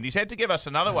weekend. He's had to give us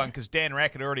another one because Dan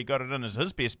Rack had already got it in as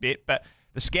his best bet, but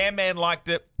the Scan Man liked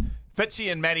it.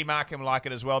 Fitzy and Matty Markham like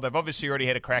it as well. They've obviously already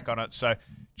had a crack on it, so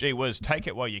gee whiz, take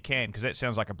it while you can because that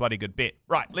sounds like a bloody good bet.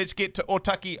 Right, let's get to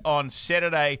Otaki on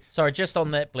Saturday. Sorry, just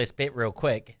on that blessed bet real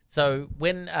quick. So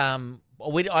when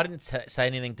I didn't say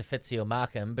anything to Fitzy or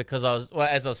Markham because as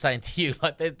I was saying to you,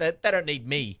 like they don't need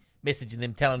me messaging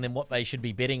them, telling them what they should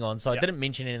be betting on. So I didn't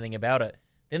mention anything about it.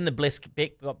 Then the blessed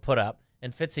bet got put up,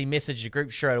 and Fitzy messaged the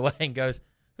group straight away and goes,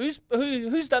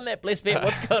 Who's done that blessed bet?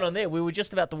 What's going on there? We were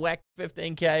just about to whack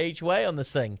 15k each way on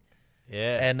this thing.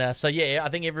 Yeah. And I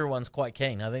think everyone's quite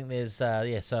keen. I think there's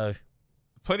so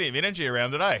plenty of energy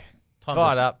around today.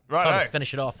 Fired up. Time to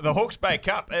finish it off. The Hawke's Bay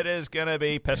Cup, it is going to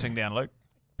be pissing down, Luke.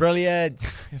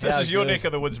 Brilliant. This is your neck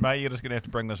of the woods, mate. You're just going to have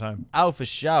to bring this home. Oh, for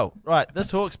sure. Right,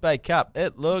 this Hawke's Bay Cup,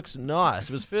 it looks nice.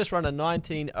 It was first run in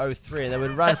 1903, and they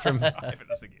would run from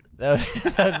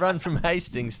they'd run from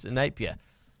Hastings to Napier.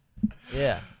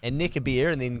 Yeah, and neck a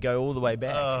beer and then go all the way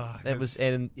back. They'd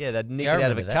nick it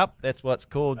out of a cup. That's what's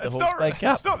called the Hawke's Bay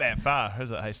Cup. It's not that far,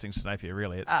 is it? Hastings to Napier,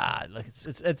 really? Look,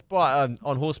 it's by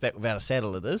on horseback without a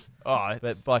saddle. It is.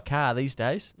 But by car these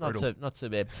days, not so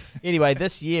bad. Anyway,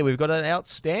 this year we've got an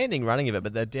outstanding running of it,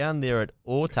 but they're down there at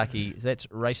Otaki. That's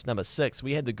race number 6.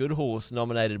 We had the good horse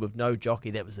nominated with no jockey.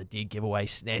 That was the dead giveaway.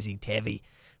 Snazzy Tavi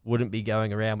wouldn't be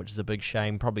going around, which is a big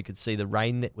shame. Probably could see the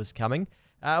rain that was coming.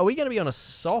 Are we going to be on a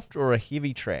soft or a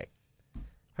heavy track?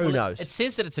 Who knows? It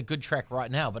says that it's a good track right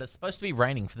now, but it's supposed to be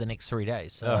raining for the next 3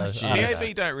 days. So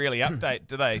TAB don't really update,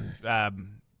 do they,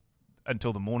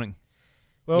 until the morning?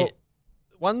 Well,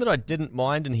 one that I didn't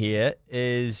mind in here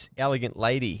is Elegant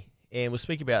Lady. And we'll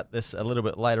speak about this a little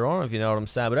bit later on, if you know what I'm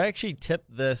saying. But I actually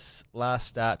tipped this last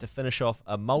start to finish off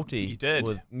a multi. You did.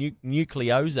 With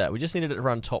Nucleosa. We just needed it to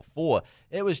run top 4.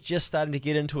 It was just starting to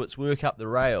get into its work up the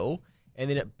rail. And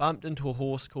then it bumped into a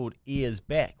horse called Ears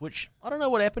Back, which I don't know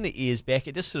what happened to Ears Back.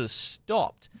 It just sort of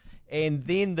stopped. And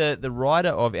then the rider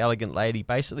of Elegant Lady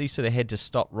basically sort of had to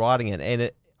stop riding it. And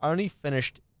it only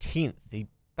finished 10th. He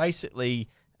basically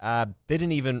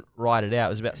didn't even ride it out. It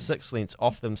was about 6 lengths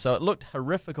off them. So it looked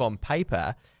horrific on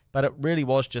paper, but it really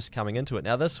was just coming into it.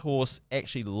 Now, this horse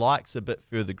actually likes a bit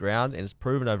further ground and has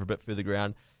proven over a bit further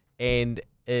ground and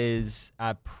is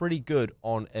pretty good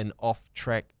on an off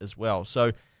track as well.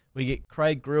 So we get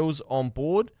Craig Grills on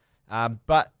board,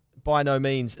 but by no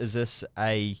means is this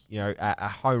a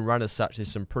home run as such. There's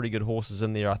some pretty good horses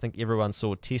in there. I think everyone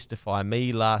saw Testify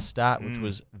Me last start, which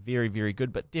was very, very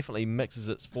good, but definitely mixes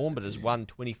its form, but has won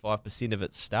 25% of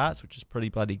its starts, which is pretty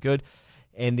bloody good.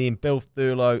 And then Bill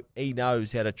Thurlow, he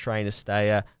knows how to train a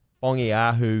stayer.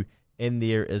 Fongiahu in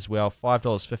there as well,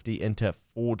 $5.50 into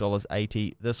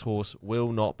 $4.80. This horse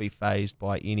will not be phased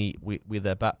by any wet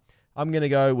weather, but I'm going to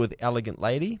go with Elegant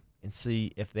Lady and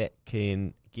see if that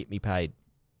can get me paid.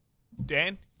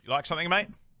 Dan, you like something, mate?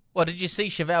 Well, did you see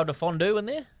Cheval de Fondue in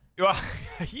there? Well,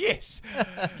 yes.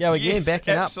 Go again, yes,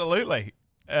 backing up. Absolutely.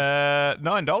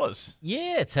 $9.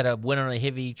 Yeah, it's had a win on a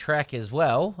heavy track as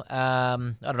well. I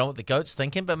don't know what the goat's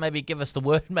thinking, but maybe give us the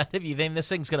word, mate, if you think this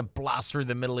thing's going to blast through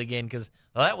the middle again, because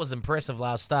that was impressive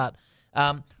last start.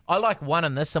 I like one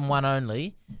in this and one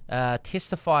only.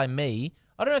 Testify Me.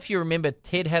 I don't know if you remember,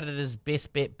 Ted had it as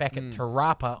best bet back at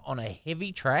Tarapa on a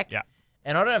heavy track. Yeah.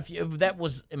 And I don't know if that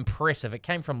was impressive. It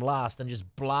came from last and just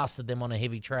blasted them on a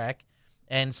heavy track.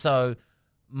 And so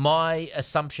my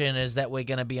assumption is that we're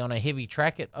going to be on a heavy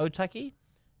track at Otaki.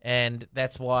 And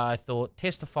that's why I thought,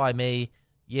 Testify Me,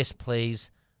 yes, please.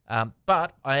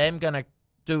 But I am going to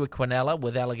do a Quinella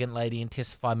with Elegant Lady and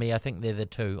Testify Me. I think they're the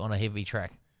two on a heavy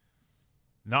track.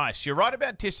 Nice. You're right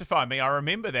about Testify Me. I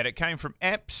remember that. It came from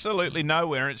absolutely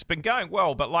nowhere, and it's been going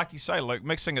well. But like you say, Luke,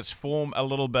 mixing its form a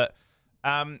little bit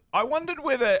I wondered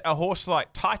whether a horse like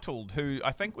Titled, who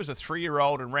I think was a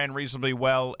 3-year-old and ran reasonably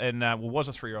well in, was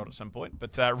a 3-year-old at some point,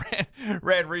 but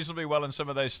ran reasonably well in some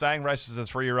of those staying races as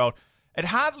a 3-year-old. It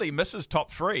hardly misses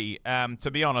top 3,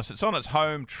 to be honest. It's on its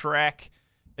home track.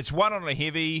 It's won on a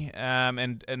heavy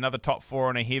and another top 4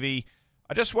 on a heavy.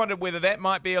 I just wondered whether that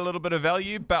might be a little bit of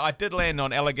value, but I did land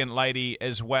on Elegant Lady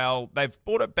as well. They've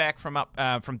bought it back from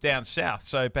down south,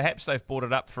 so perhaps they've bought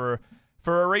it up for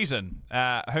a reason.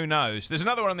 Who knows? There's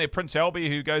another one in there, Prince Albie,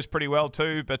 who goes pretty well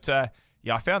too, but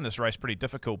yeah, I found this race pretty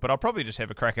difficult, but I'll probably just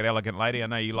have a crack at Elegant Lady. I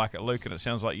know you like it, Luke, and it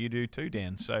sounds like you do too,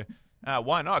 Dan, so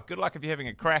why not? Good luck if you're having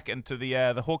a crack into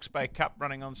the Hawke's Bay Cup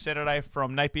running on Saturday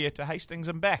from Napier to Hastings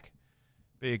and back.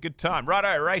 Be a good time.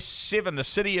 Righto, race 7, the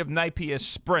City of Napier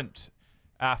Sprint.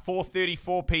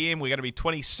 4:34 p.m. We're going to be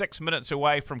 26 minutes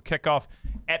away from kickoff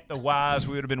at the Wahs.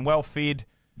 We would have been well fed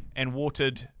and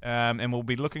watered, and we'll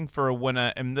be looking for a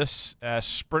winner in this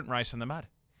sprint race in the mud.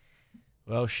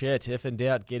 Well, shit, if in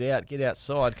doubt, get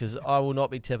outside, because I will not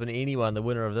be tipping anyone the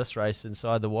winner of this race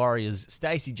inside the Warriors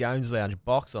Stacey Jones Lounge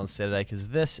box on Saturday, because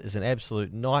this is an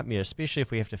absolute nightmare, especially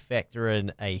if we have to factor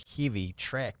in a heavy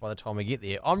track by the time we get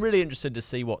there. I'm really interested to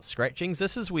see what scratchings.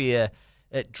 This is where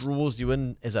it draws you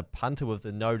in as a punter with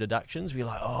the no deductions. We're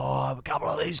like, oh, a couple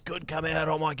of these could come out.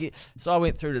 I might get. So I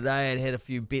went through today and had a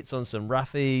few bets on some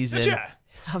roughies. Did and ya?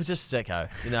 I'm just sicko,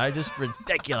 just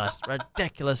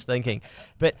ridiculous thinking.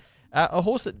 But a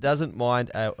horse that doesn't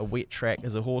mind a wet track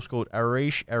is a horse called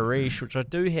Arish, which I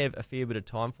do have a fair bit of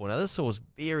time for. Now, this horse is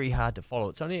very hard to follow.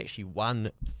 It's only actually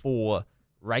won 4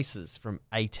 races from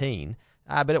 18,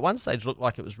 but at one stage looked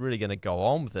like it was really going to go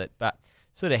on with it, but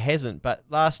sort of hasn't. But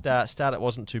last start it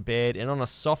wasn't too bad, and on a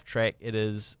soft track it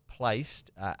is placed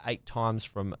 8 times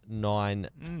from 9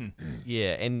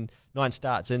 and 9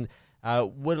 starts. And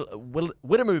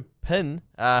Widdamu Pin,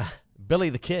 Billy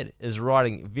the Kid, is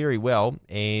riding very well,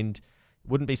 and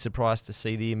wouldn't be surprised to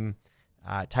see them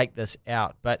take this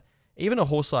out. But even a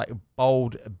horse like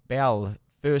Bold Bell,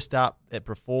 first up, it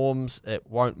performs. It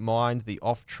won't mind the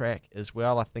off-track as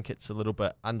well. I think it's a little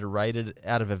bit underrated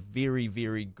out of a very,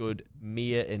 very good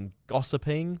mare in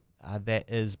Gossiping.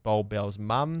 That is Bold Bell's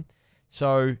mum.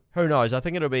 So who knows? I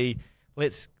think it'll be,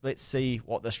 let's see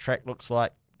what this track looks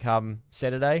like come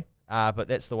Saturday. But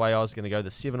that's the way I was going to go,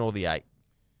 the 7 or the 8.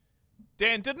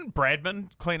 Dan, didn't Bradman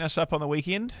clean us up on the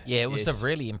weekend? Yeah, it was a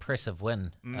really impressive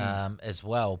win as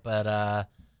well. But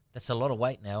that's a lot of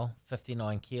weight now,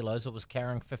 59 kilos. It was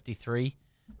carrying 53.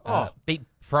 Beat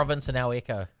Province and our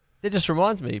Echo. That just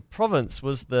reminds me, Province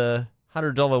was the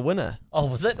 $100 winner. Oh,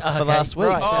 was it? For last week.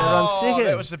 Right. Run second.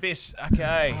 That was the best.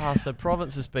 Okay. So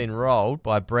Province has been rolled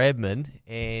by Bradman,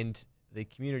 and the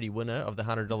community winner of the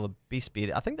 $100 best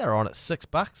bet, I think they were on at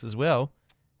 $6 as well,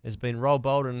 has been rolled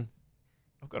bold. And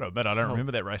I've got to admit, I don't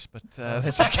remember that race, but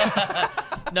that's okay.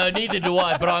 No, neither do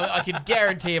I, but I can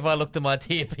guarantee if I looked at my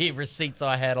TFP receipts,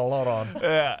 I had a lot on.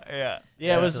 Yeah.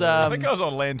 It was. I think I was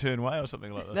on Lantern Way or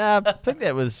something like that. No, I think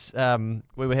that was.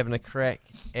 We were having a crack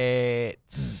at.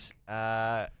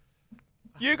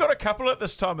 You got a couple at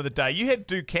this time of the day. You had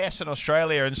Ducasse in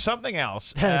Australia and something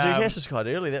else. Ducasse was quite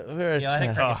early. I had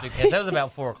a crack at Ducasse. That was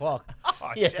about 4 o'clock.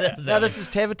 This is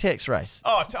Tavatek's race.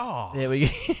 There we go.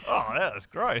 That was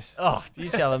gross. You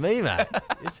telling me, mate?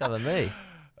 You're telling me.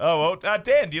 Oh well,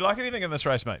 Dan, do you like anything in this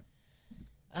race, mate?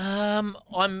 I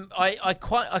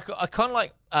kind of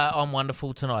like I'm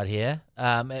Wonderful tonight here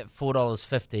at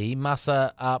 $4.50.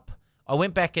 Massa up. I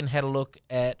went back and had a look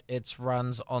at its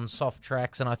runs on soft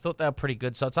tracks, and I thought they were pretty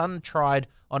good. So it's untried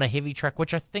on a heavy track,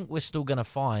 which I think we're still going to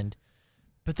find.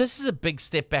 But this is a big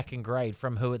step back in grade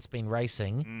from who it's been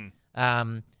racing.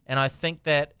 And I think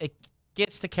that it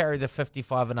gets to carry the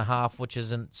 55.5, which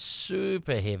isn't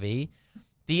super heavy.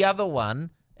 The other one,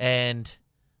 and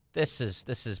this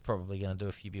is probably going to do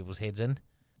a few people's heads in.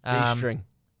 G-string.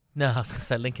 No, I was going to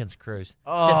say Lincoln's Cruise.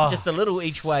 Oh. Just a little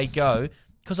each way go.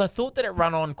 Because I thought that it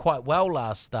ran on quite well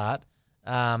last start,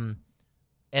 and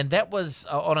that was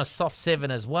on a soft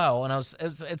 7 as well. And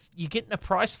you're getting a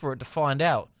price for it to find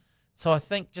out. So I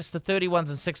think just the 31s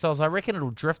and $6, I reckon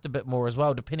it'll drift a bit more as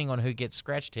well, depending on who gets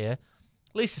scratched here.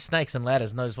 Lisa Snakes and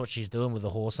Ladders knows what she's doing with the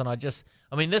horse, and this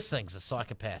thing's a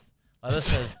psychopath.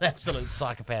 This is an absolute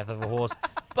psychopath of a horse.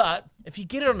 But if you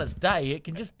get it on its day, it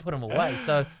can just put him away.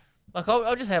 So Like,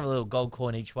 I'll just have a little gold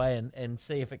coin each way and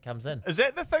see if it comes in. Is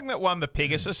that the thing that won the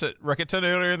Pegasus at Riccarton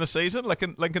earlier in the season,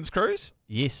 Lincoln's Cruise?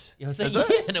 Yes. You know,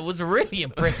 and it was a really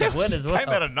impressive win as well. Came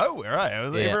out of nowhere,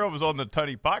 eh? Everyone was on the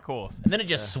Tony Park horse. And then it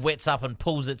just sweats up and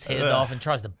pulls its head off and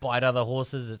tries to bite other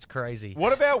horses. It's crazy.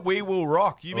 What about We Will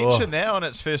Rock? You mentioned that on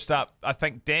its first up. I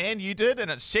think, Dan, you did. And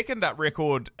its second up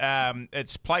record,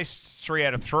 it's placed 3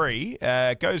 out of 3.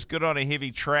 Goes good on a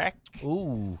heavy track.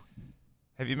 Ooh.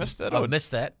 Have you missed it? I've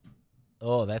missed that.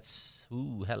 Oh, that's...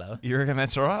 Ooh, hello. You reckon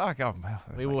that's all right? Oh, wow.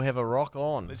 We will have a rock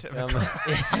on. Let's have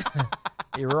a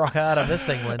You rock hard if this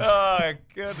thing wins. Oh,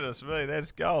 goodness me.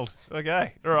 That's gold.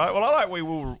 Okay. All right. Well, I like We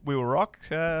Will Rock.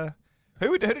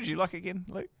 Who did you like again,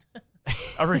 Luke?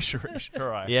 Arish. All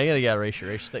right. Yeah, I'm going to go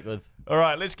Arish. Stick with. All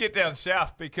right, let's get down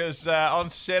south because on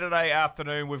Saturday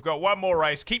afternoon, we've got one more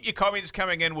race. Keep your comments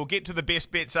coming in. We'll get to the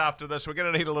best bets after this. We're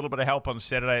going to need a little bit of help on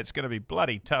Saturday. It's going to be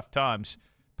bloody tough times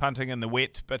punting in the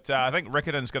wet. But I think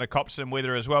Riccarton's going to cop some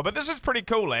weather as well. But this is pretty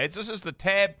cool, lads. This is the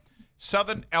TAB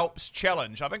Southern Alps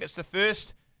Challenge. I think it's the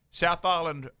first South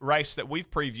Island race that we've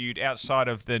previewed outside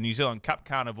of the New Zealand Cup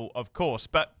Carnival, of course.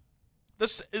 But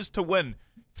this is to win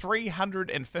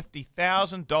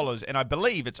 $350,000, and I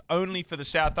believe it's only for the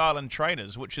South Island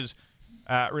trainers, which is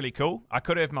really cool. I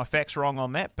could have my facts wrong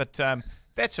on that, but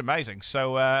that's amazing.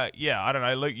 So, yeah, I don't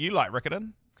know. Luke, you like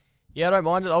Riccarton? Yeah, I don't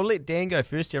mind it. I'll let Dan go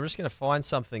first here. I'm just going to find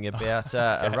something about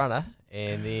a runner,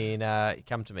 and then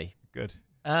come to me. Good.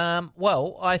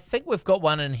 Well, I think we've got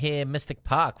one in here, Mystic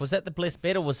Park. Was that the best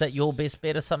bet, or was that your best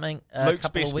bet or something? Luke's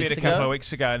best bet a couple of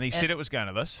weeks ago, and he said it was going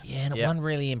to this. Yeah, and it won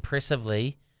really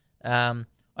impressively.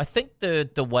 I think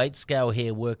the weight scale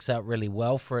here works out really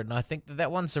well for it, and I think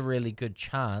that one's a really good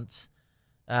chance,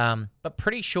 but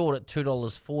pretty short at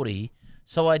 $2.40.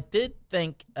 So I did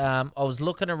think I was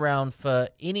looking around for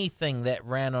anything that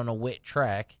ran on a wet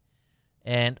track,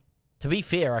 and to be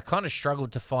fair, I kind of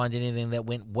struggled to find anything that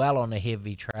went well on a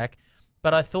heavy track,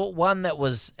 but I thought one that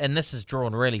was, and this is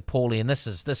drawn really poorly, and this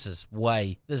is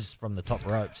from the top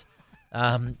ropes.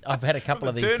 I've had a couple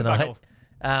of these tonight.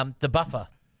 The Buffer.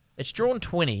 It's drawn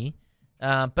 20,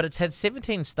 but it's had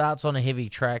 17 starts on a heavy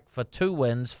track for 2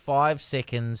 wins, 5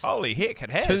 seconds. Holy heck, it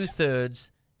has. 2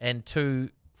 thirds and 2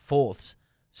 fourths.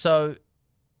 So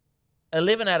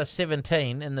 11 out of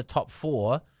 17 in the top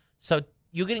 4. So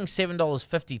you're getting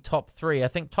 $7.50 top 3. I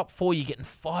think top 4 you're getting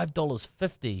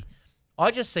 $5.50.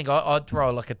 I just think I'd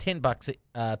throw like a $10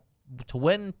 to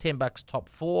win, $10 top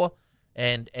 4,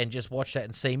 and just watch that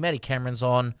and see. Matty Cameron's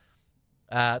on.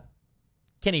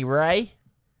 Kenny Ray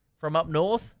from up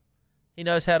north, he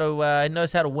knows how to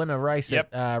win a race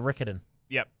at Riccarton.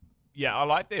 Yep. Yeah, I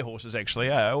like their horses actually.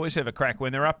 I always have a crack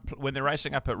when they're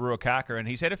racing up at Ruakaka, and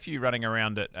he's had a few running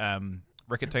around at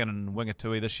Riccarton and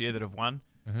Wingatui this year that have won.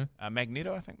 Mm-hmm.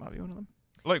 Magneto, I think, might be one of them.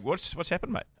 Luke, what's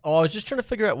happened, mate? Oh, I was just trying to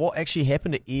figure out what actually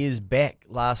happened to Ayers back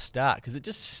last start, because it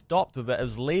just stopped with it. It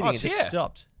was leading, it just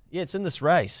stopped. Yeah, it's in this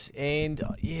race, and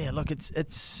yeah, look,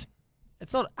 it's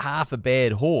not half a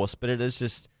bad horse, but it is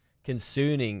just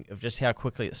concerning of just how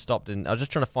quickly it stopped. And I was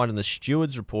just trying to find in the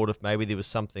steward's report if maybe there was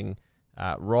something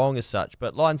wrong as such.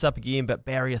 But lines up again, but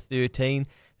barrier 13.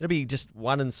 That'll be just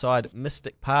one inside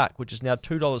Mystic Park, which is now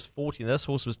 $2.40. And this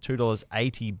horse was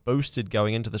 $2.80 boosted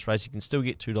going into this race. You can still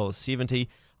get $2.70.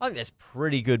 I think that's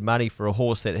pretty good money for a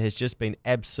horse that has just been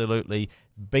absolutely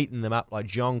beating them up like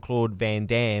Jean-Claude Van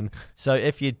Damme. So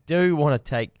if you do want to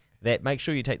take that, make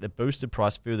sure you take the boosted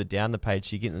price further down the page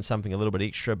so you're getting something a little bit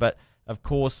extra. But of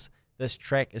course, this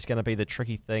track is going to be the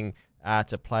tricky thing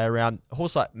to play around. A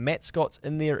horse like Matt Scott's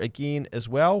in there again as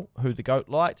well, who the GOAT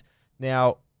liked.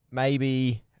 Now,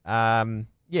 maybe, I mean,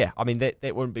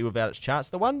 that wouldn't be without its chance.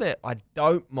 The one that I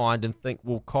don't mind and think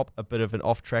will cop a bit of an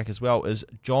off track as well is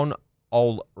John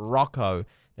Ol Rocco.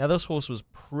 Now, this horse was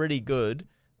pretty good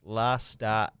last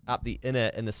start up the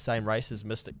inner in the same race as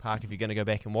Mystic Park, if you're going to go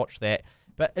back and watch that.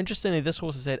 But interestingly, this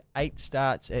horse has had 8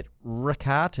 starts at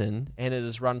Riccarton, and it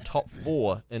has run top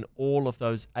 4 in all of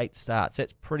those 8 starts.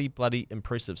 That's pretty bloody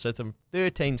impressive. So from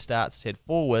 13 starts, it's had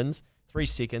 4 wins, 3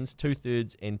 seconds, 2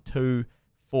 thirds, and 2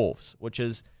 fourths, which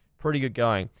is pretty good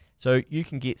going. So you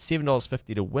can get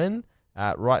 $7.50 to win,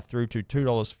 right through to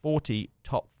 $2.40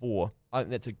 top 4. I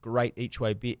think that's a great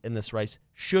each-way bet in this race,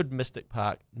 should Mystic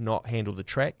Park not handle the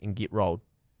track and get rolled.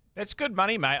 That's good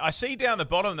money, mate. I see down the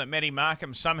bottom that Matty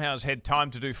Markham somehow has had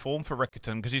time to do form for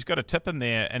Riccarton because he's got a tip in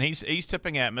there, and he's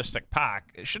tipping out Mystic Park.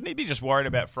 Shouldn't he be just worried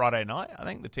about Friday night? I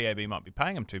think the TAB might be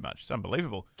paying him too much. It's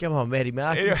unbelievable. Come on, Matty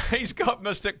Markham. He's got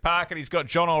Mystic Park, and he's got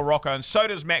John Ol Rocco, and so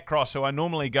does Matt Cross, who I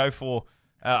normally go for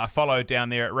a follow down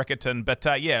there at Riccarton. But,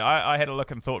 I had a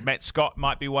look and thought Matt Scott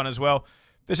might be one as well.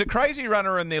 There's a crazy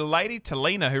runner in there, Lady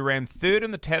Talina, who ran third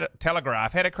in the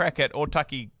Telegraph, had a crack at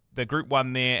Otaki, the Group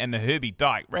 1 there, and the Herbie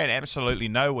Dyke, ran absolutely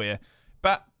nowhere.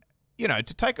 But, you know,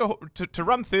 to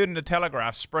run third in the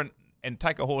Telegraph sprint and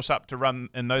take a horse up to run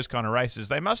in those kind of races,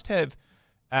 they must have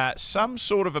some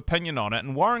sort of opinion on it.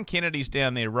 And Warren Kennedy's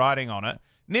down there riding on it.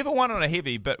 Never won on a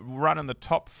heavy, but run in the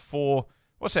top 4,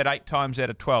 8 times out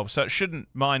of 12. So it shouldn't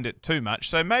mind it too much.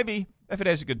 So maybe if it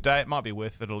has a good day, it might be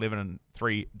worth it, $11 and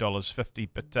 $3.50.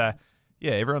 But,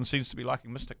 yeah, everyone seems to be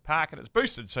liking Mystic Park, and it's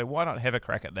boosted, so why not have a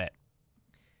crack at that?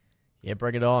 Yeah,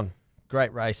 bring it on.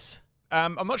 Great race.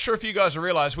 I'm not sure if you guys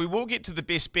realise, we will get to the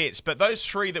best bets, but those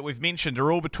 3 that we've mentioned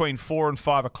are all between 4 and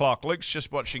 5 o'clock. Luke's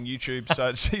just watching YouTube,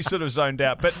 so he's sort of zoned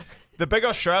out. But the big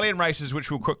Australian races,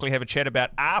 which we'll quickly have a chat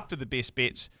about after the best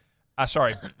bets,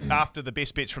 after the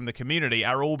best bets from the community,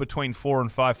 are all between 4 and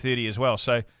 5:30 as well.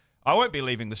 So I won't be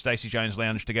leaving the Stacey Jones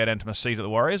Lounge to go down to my seat at the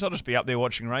Warriors. I'll just be up there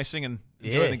watching racing and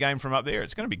enjoying the game from up there.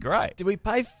 It's going to be great. Did we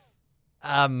pay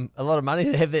a lot of money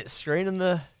to have that screen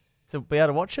to be able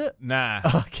to watch it? Nah.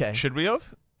 Okay. Should we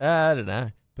have? I don't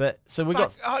know. But so we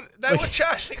got. They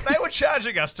were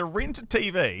charging us to rent a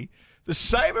TV the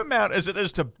same amount as it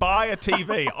is to buy a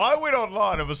TV. I went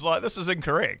online and was like, this is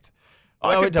incorrect.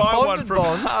 I could buy one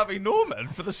from Harvey Norman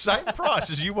for the same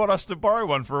price as you want us to borrow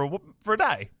one for a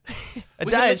day.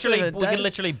 We can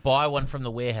literally buy one from the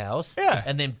warehouse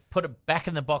and then put it back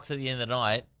in the box at the end of the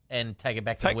night and take it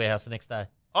back to the warehouse the next day.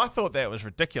 I thought that was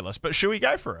ridiculous, but should we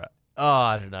go for it? Oh,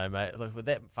 I don't know, mate. Look, we're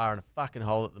that far in a fucking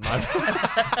hole at the moment.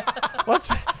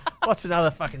 What's another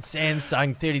fucking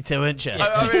Samsung 32-incher?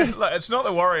 I mean, look, it's not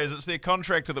the Warriors. It's their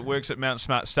contractor that works at Mount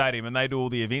Smart Stadium, and they do all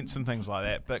the events and things like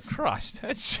that. But Christ,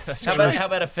 it's just... How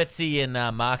about a Fitzy and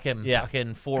Markham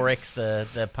fucking 4X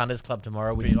the Punters Club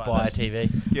tomorrow? We just buy a TV.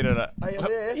 Get it up. Are you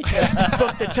there?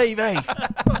 Book the TV.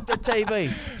 Book the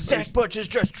TV. Zach Butcher's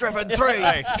just driven through.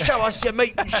 Hey. Show us your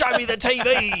meat and show me the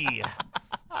TV.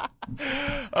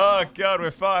 Oh, God, we're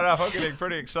fired up. I'm getting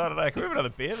pretty excited. Can we have another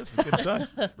beer? This is a good time.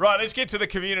 Right, let's get to the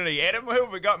community. Adam, who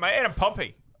have we got, mate? Adam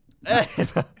Pompey. Yeah,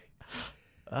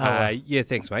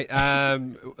 thanks, mate.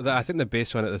 I think the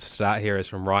best one at the start here is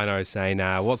from Rhino saying,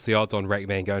 what's the odds on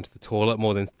Rackman going to the toilet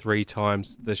more than 3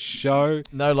 times the show?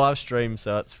 No live stream,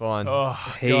 so it's fine. Oh,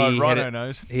 God, Rhino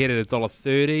knows. He had it at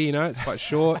 $1.30, you know, it's quite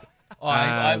short.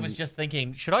 I was just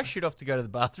thinking, should I shoot off to go to the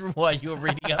bathroom while you were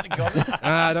reading out the comments?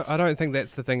 I don't think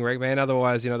that's the thing, Rackman.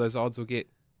 Otherwise, you know, those odds will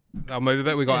they'll move a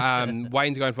bit. We got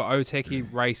Wayne's going for Otaki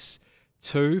Race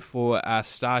 2 for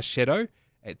Star Shadow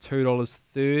at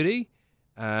 $2.30.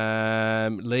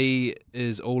 Lee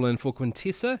is all in for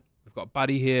Quintessa. We've got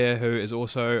Buddy here who is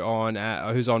also on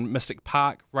who's on Mystic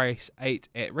Park Race 8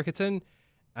 at Riccarton.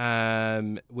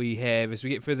 We have, as we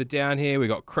get further down here, we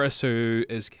got Chris who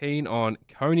is keen on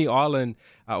Coney Island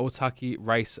Otaki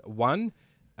Race 1.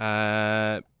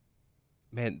 Man,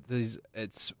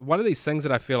 it's one of these things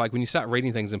that I feel like when you start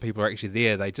reading things and people are actually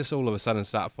there, they just all of a sudden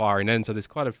start firing in. So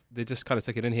they just kind of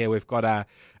tick it in here. We've got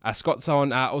Scott's on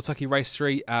Otaki Race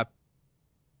 3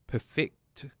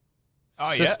 Perfect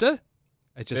Sister. Yeah.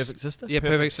 Perfect Sister? Yeah,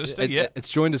 Perfect Sister. It's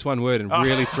joined as one word and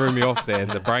really threw me off there.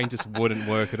 The brain just wouldn't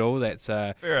work at all. That's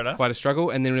fair enough. Quite a struggle.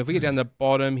 And then if we get down the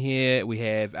bottom here, we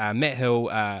have Matt Hill,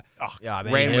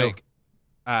 Randwick,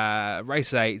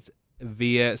 Race 8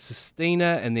 via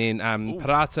Sistina. And then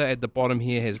Parata at the bottom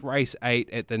here has Race 8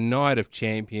 at the Night of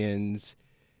Champions.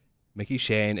 Mickey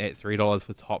Shan at $3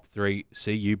 for top 3.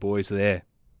 See you boys there.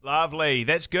 Lovely.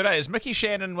 That's good. Is Mickey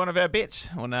Shannon one of our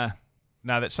bets? Or no?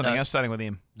 No, that's something else starting with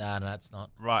him. No, it's not.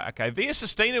 Right, okay. Via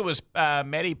Sistina was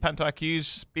Matty Punt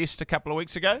IQ's best a couple of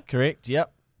weeks ago. Correct,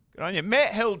 yep. Good on you.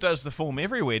 Matt Hill does the form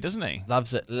everywhere, doesn't he?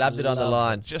 Loves it. Loved it on the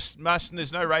line. Just must.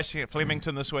 There's no racing at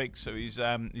Flemington this week, so he's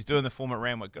doing the form at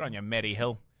Randwick. Good on you, Matty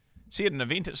Hill. See you at an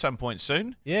event at some point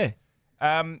soon. Yeah.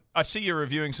 I see you're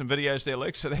reviewing some videos there,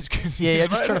 Luke, so that's good. Yeah,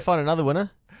 just trying to find another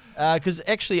winner. Because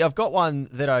actually I've got one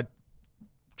that I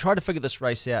tried to figure this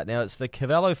race out. Now, it's the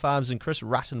Cavallo Farms and Chris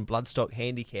Rutten Bloodstock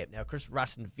Handicap. Now, Chris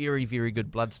Rutten, very, very good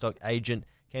bloodstock agent,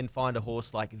 can find a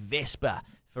horse like Vespa,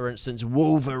 for instance,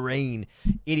 Wolverine.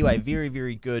 Anyway, very,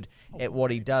 very good at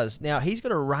what he does. Now, he's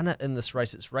got a runner in this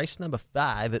race. It's race number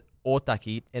 5 at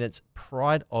Otaki, and it's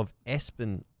Pride of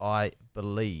Aspen, I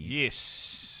believe.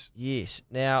 Yes.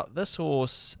 Now, this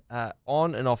horse,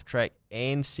 on and off track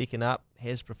and second up,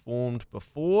 has performed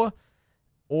before.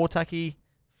 Otaki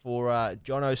for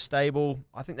Jono's stable.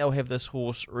 I think they'll have this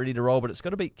horse ready to roll, but it's got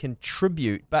to be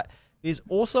Contribute. But there's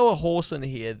also a horse in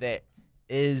here that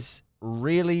is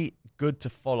really good to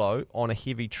follow on a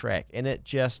heavy track, and it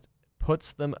just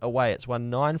puts them away. It's won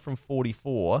 9 from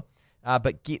 44,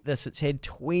 But get this, it's had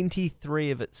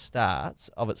 23 of its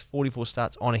 44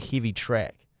 starts on a heavy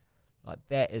track. Like,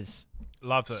 that is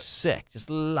Loves it. sick. Just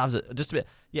loves it. Just about,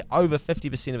 over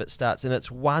 50% of its starts, and it's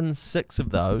won 6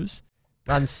 of those,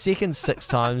 run second 6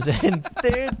 times, and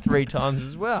third 3 times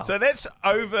as well. So that's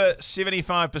over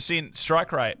 75%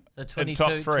 strike rate So in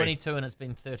top 3. 22, and it's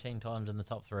been 13 times in the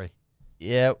top 3.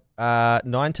 Yeah,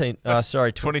 19.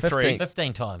 Sorry, 23.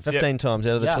 15 times. 15 times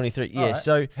out of the Yeah. 23. Yeah, All right.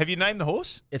 so Have you named the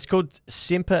horse? it's called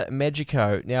Semper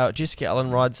Magico. Now, Jessica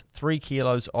Allen rides 3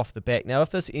 kilos off the back. Now,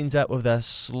 if this ends up with a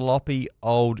sloppy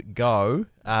old go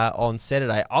on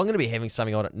Saturday, I'm going to be having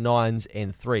something on at 9s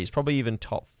and 3s, probably even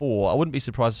top 4. I wouldn't be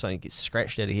surprised if something gets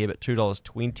scratched out of here, but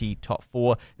 $2.20 top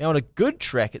 4. Now, on a good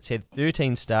track, it's had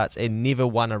 13 starts and never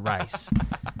won a race.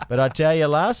 But I tell you,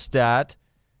 last start,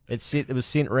 it was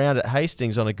sent around at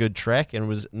Hastings on a good track and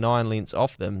was 9 lengths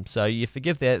off them. So you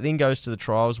forgive that, then goes to the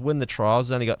trials, win the trials,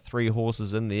 only got 3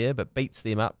 horses in there, but beats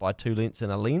them up by 2 lengths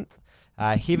and a length.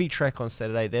 Heavy track on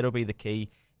Saturday, that'll be the key.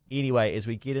 Anyway, as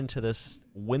we get into this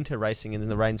winter racing and then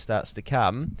the rain starts to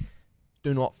come,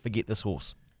 do not forget this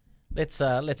horse. Let's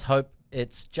hope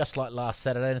it's just like last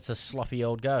Saturday and it's a sloppy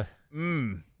old go.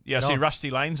 Yeah, I see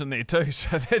Rusty Lane's in there too,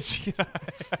 so that's, who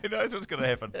knows what's going to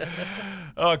happen.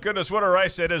 Oh, goodness, what a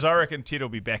race that is. I reckon Ted will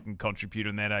be back and contribute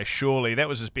in that, surely. That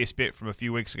was his best bet from a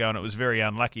few weeks ago, and it was very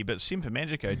unlucky. But Semper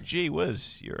Magico, gee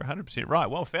whiz, you're 100% right.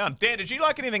 Well found. Dan, did you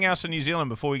like anything else in New Zealand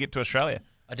before we get to Australia?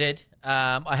 I did.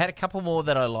 I had a couple more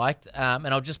that I liked, and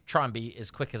I'll just try and be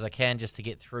as quick as I can just to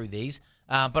get through these.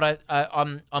 But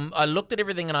I looked at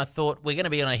everything and I thought we're going to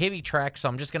be on a heavy track, so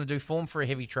I'm just going to do form for a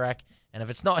heavy track. And if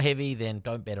it's not heavy, then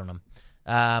don't bet on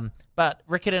them. But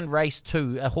Riccarton Race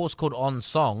 2, a horse called On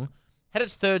Song, had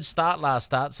its 3rd start last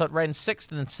start, so it ran 6th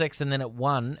and 6th, and then it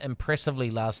won impressively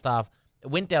last start. It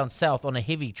went down south on a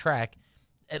heavy track.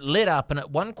 It lit up, and it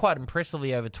won quite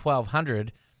impressively over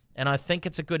 1,200. And I think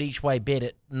it's a good each-way bet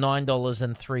at $9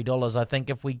 and $3. I think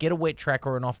if we get a wet track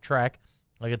or an off track,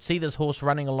 I could see this horse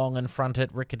running along in front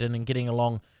at Riccarton and getting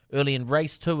along early in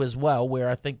race 2 as well, where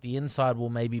I think the inside will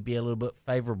maybe be a little bit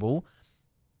favourable.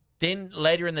 Then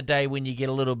later in the day, when you get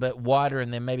a little bit wider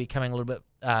and then maybe coming a little bit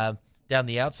down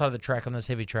the outside of the track on this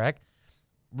heavy track,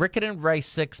 Riccarton Race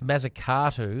 6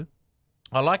 Mazzacatu,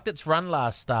 I liked its run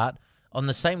last start on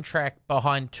the same track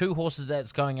behind 2 horses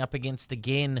that's going up against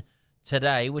again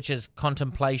today, which is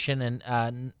Contemplation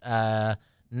and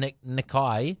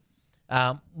Nikai.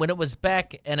 When it was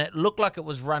back, and it looked like it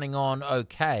was running on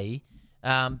okay,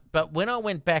 but when I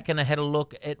went back and I had a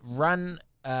look, it run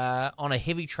on a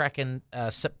heavy track in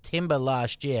September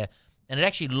last year, and it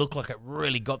actually looked like it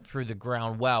really got through the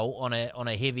ground well on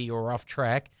a heavy or rough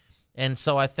track. And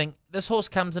so I think this horse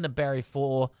comes in a Barry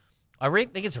 4. I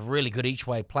think it's a really good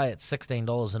each-way play at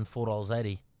 $16 and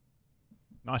 $4.80.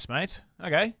 Nice, mate.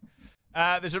 Okay.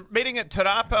 There's a meeting at Te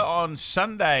Rapa on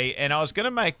Sunday, and I was going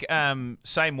to make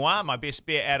Samoa my best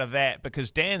bet out of that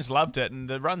because Dan's loved it, and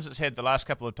the runs it's had the last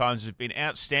couple of times have been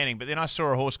outstanding. But then I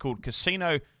saw a horse called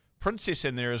Casino Princess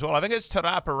in there as well. I think it's Te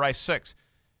Rapa Race 6.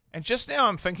 And just now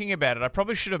I'm thinking about it, I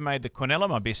probably should have made the Quinella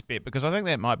my best bet because I think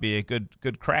that might be a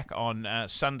good crack on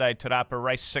Sunday. Te Rapa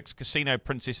Race 6, Casino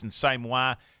Princess and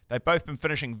Samoa. They've both been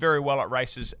finishing very well at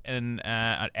races in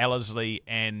at Ellerslie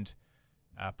and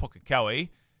Pukekohe.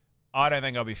 I don't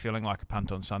think I'll be feeling like a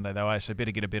punt on Sunday, though, so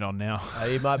better get a bet on now.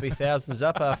 You might be thousands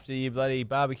up after you bloody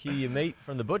barbecue your meat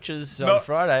from the butchers on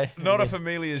Friday. Not if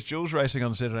Amelia's Jules racing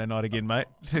on Saturday night again, mate.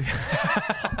 I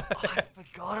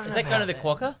forgot Is that going to the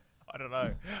Quokka? I don't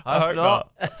know. I hope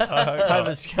not. I hope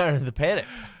It's going to the paddock.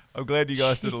 I'm glad you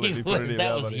guys didn't let me put it in.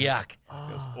 That was yuck.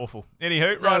 That was awful.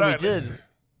 Anywho, No, right. we did.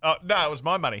 Oh, no, it was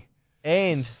my money.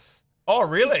 And Oh,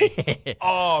 really?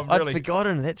 Oh, I'm I'd really...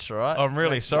 forgotten. That's right. I'm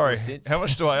really Makes sorry. total sense. How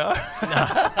much do I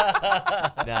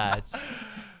owe? Nah,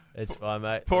 it's fine,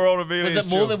 mate. Poor old Amelia's Was it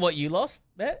more Jules. than what you lost,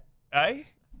 Matt? Eh?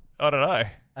 I don't know. I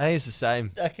think it's the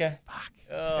same. Okay. Fuck.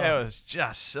 That was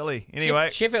just silly.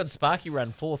 Anyway. Sheffield Sparky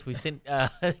run 4th. We sent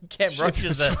Cam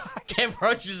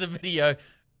Roaches a video,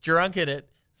 drunk in it,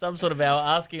 some sort of hour,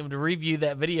 asking him to review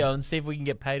that video and see if we can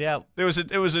get paid out. It was a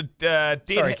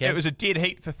dead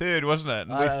heat for 3rd, wasn't it?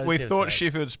 And we thought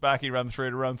Sheffield Sparky run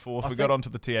 3rd to run 4th. We got onto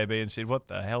the TAB and said, what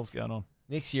the hell's going on?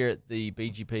 Next year at the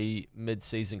BGP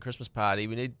mid-season Christmas party,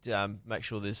 we need to make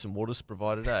sure there's some waters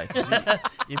provided, eh? 'Cause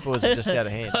you boys are just out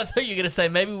of hand. I thought you were going to say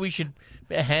maybe we should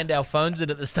hand our phones in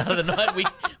at the start of the night.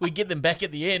 We get them back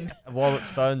at the end. Wallets,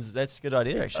 phones, that's a good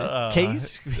idea, actually.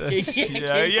 Keys? Keys,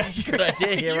 good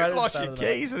idea. You've Right at the lost start your of the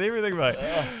night. keys and everything, mate.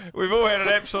 We've all had an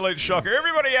absolute shocker.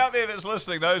 Everybody out there that's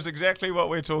listening knows exactly what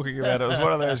we're talking about. It was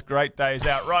one of those great days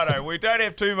out. Righto, we don't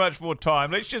have too much more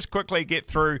time. Let's just quickly get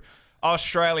through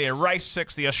Australia, race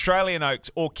 6, the Australian Oaks.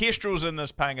 Orchestral's in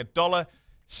this paying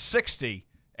 $1.60.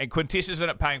 And Quintessa's in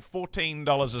it paying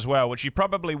 $14 as well, which you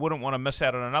probably wouldn't want to miss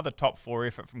out on another top 4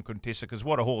 effort from Quintessa, because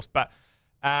what a horse. But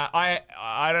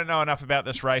I don't know enough about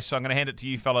this race, so I'm going to hand it to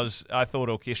you fellas. I thought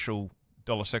Orchestral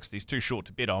 $1.60 is too short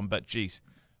to bet on, but geez,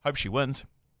 hope she wins.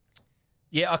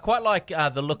 Yeah, I quite like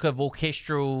the look of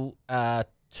Orchestral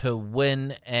to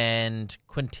win and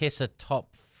Quintessa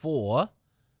top 4.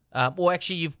 Well,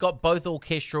 actually, you've got both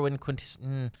Orchestral and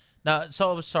Quintessa. No,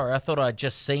 so sorry, I thought I'd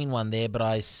just seen one there, but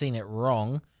I seen it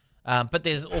wrong. But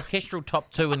there's Orchestral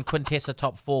top 2 and Quintessa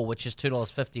top 4, which is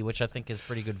 $2.50, which I think is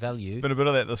pretty good value. Been a bit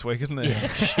of that this week, isn't it? Yeah,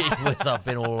 gee whiz, I've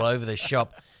been all over the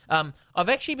shop. I've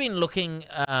actually been looking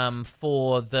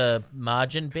for the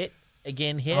margin bet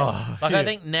again here. I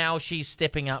think now she's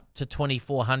stepping up to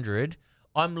 2,400.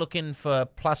 I'm looking for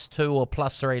 +2 or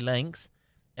 +3 links.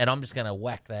 And I'm just going to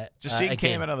whack that. Just send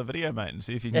Cam another video, mate, and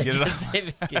see if you can get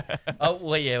it up. Oh,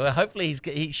 well, yeah. Well, hopefully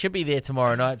he should be there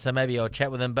tomorrow night, so maybe I'll chat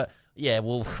with him. But, yeah,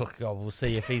 we'll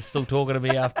see if he's still talking to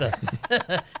me after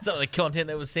some of the content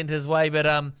that was sent his way. But,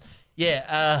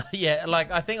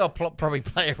 like, I think I'll probably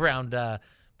play around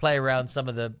some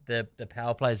of the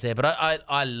power plays there. But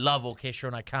I love Orchestra,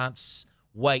 and I can't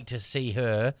wait to see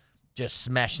her just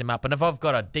smash them up. And if I've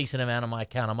got a decent amount on my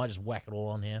account, I might just whack it all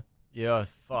on here. Yeah, I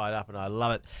fired up and I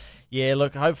love it. Yeah,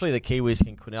 look, hopefully the Kiwis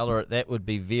can Quinella it. That would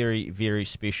be very, very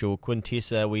special.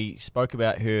 Quintessa, we spoke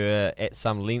about her at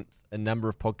some length a number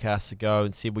of podcasts ago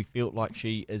and said we felt like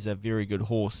she is a very good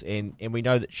horse, and we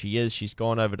know that she is. She's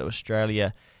gone over to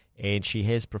Australia and she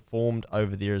has performed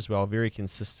over there as well very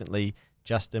consistently,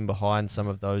 just in behind some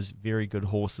of those very good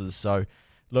horses. So,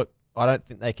 look, I don't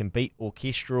think they can beat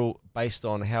Orchestral based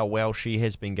on how well she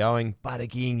has been going, but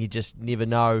again, you just never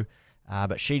know.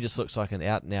 But she just looks like an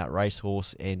out-and-out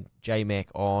racehorse, and J-Mac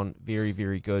on, very,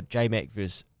 very good. J-Mac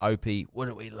versus OP,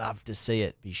 wouldn't we love to see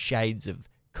it be shades of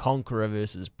Conqueror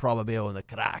versus Probabile and the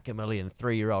Karaka Million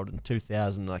 3-year-old in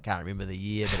 2000. I can't remember the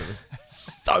year, but it was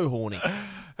so horny.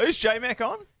 Who's J-Mac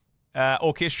on?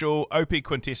 Orchestral, OP,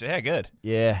 Quintessa. How good.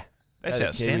 Yeah. That's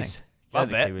outstanding. Love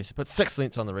that. Kiwis. Put 6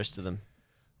 lengths on the rest of them.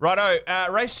 Righto,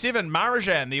 race 7,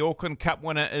 Marajan, the Auckland Cup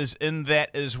winner, is in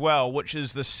that as well, which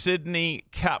is the Sydney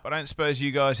Cup. I don't suppose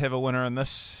you guys have a winner in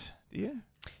this, do you?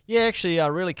 Yeah, actually,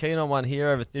 I'm really keen on one here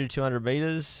over 3,200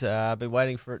 metres. I've been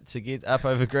waiting for it to get up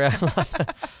over ground.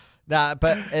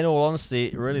 But in all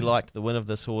honesty, really liked the win of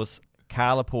this horse.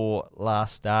 Karlapur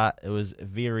last start. It was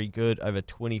very good over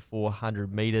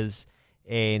 2,400 metres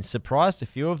and surprised a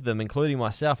few of them, including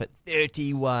myself, at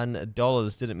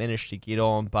 $31. Didn't manage to get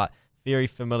on, but very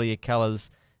familiar colours,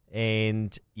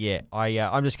 and yeah,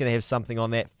 I'm just going to have something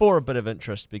on that for a bit of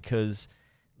interest because,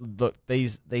 look,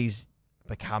 these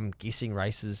become guessing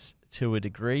races to a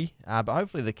degree, but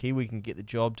hopefully the Kiwi can get the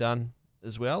job done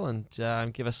as well and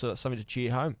give us something to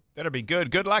cheer home. That'll be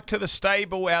good. Good luck to the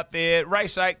stable out there.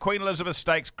 Race 8, Queen Elizabeth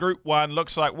Stakes, Group 1.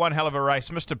 Looks like one hell of a race.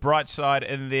 Mr. Brightside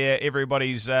in there.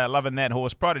 Everybody's loving that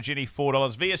horse. Pride of Jenny,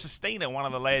 $4. Via Sistina, one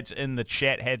of the lads in the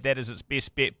chat, had that as its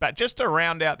best bet. But just to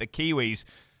round out the Kiwis,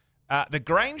 the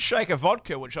Grain Shaker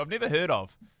Vodka, which I've never heard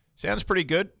of. Sounds pretty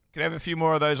good. Can have a few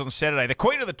more of those on Saturday. The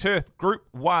Queen of the Turf, Group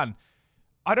 1.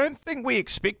 I don't think we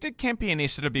expected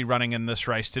Campionessa to be running in this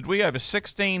race, did we? Over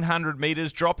 1,600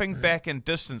 metres, dropping back in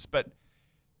distance, but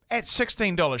at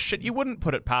 $16, shit, you wouldn't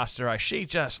put it past her. She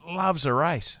just loves a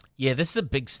race. Yeah, this is a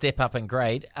big step up in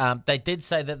grade. They did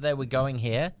say that they were going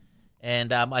here,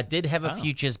 and I did have a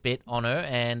futures bet on her,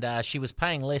 and she was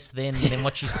paying less than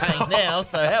what she's paying now,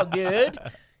 so how good.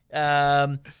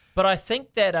 But I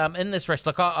think that in this race,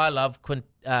 look, I love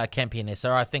Campionessa.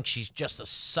 I think she's just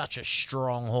such a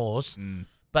strong horse.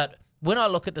 But when I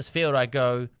look at this field, I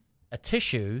go, a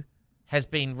Tissue has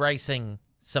been racing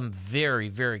some very,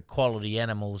 very quality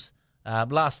animals.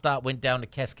 Last start went down to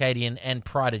Cascadian and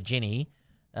Pride of Jenny.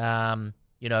 Just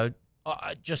the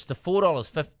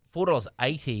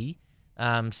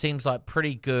 $4.80 seems like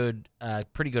pretty good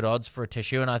odds for a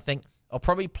Tissue, and I think I'll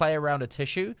probably play around a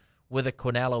Tissue with a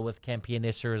Quinella with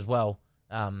Campionessa as well.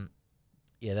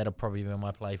 That'll probably be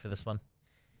my play for this one.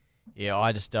 Yeah,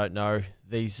 I just don't know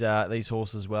these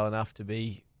horses well enough to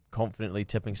be confidently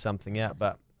tipping something out,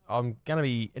 but I'm going to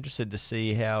be interested to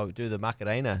see how the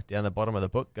Macarena down the bottom of the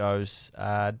book goes.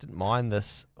 Didn't mind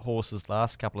this horse's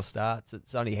last couple of starts.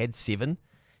 It's only had 7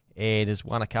 and has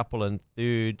won a couple and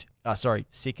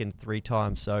second 3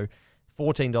 times. So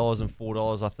 $14 and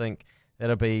 $4, I think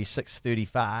That'll be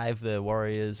 6:35. The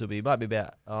Warriors might be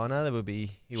about. Oh no, they will be.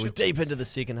 We're deep into the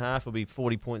second half. We'll be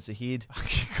 40 points ahead.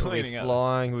 Cleaning up.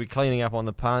 Flying. We'll be cleaning up on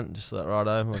the punt. Just like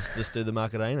righto. We'll just do the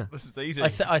Macarena. This is easy.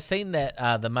 I seen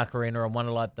that the Macarena on one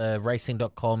of like the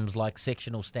racing.com's like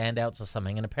sectional standouts or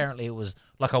something, and apparently it was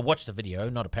like I watched the video.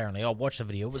 Not apparently, I watched the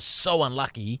video. It was so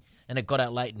unlucky, and it got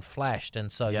out late and flashed,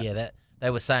 and so that they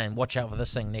were saying watch out for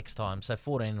this thing next time. So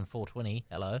 14 and 420.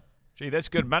 Hello. Gee, that's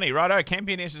good money. Righto,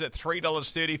 Campioness is at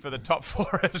 $3.30 for the top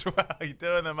 4 as well. You're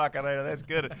doing the Macarena. That's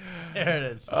good. There it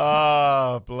is.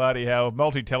 Oh, bloody hell.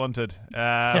 Multi-talented.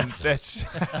 That's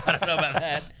I don't know about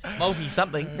that.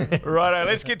 Multi-something. Righto,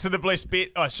 let's get to the best bet.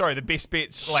 Oh, sorry, the best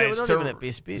bets, lads. We're not even at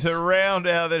best bets. To round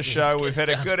out the show, we've had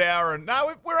a started. good hour. And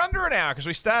no, we're under an hour because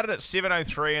we started at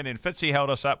 7:03 and then Fitzy held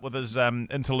us up with his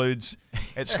interludes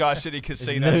at Sky City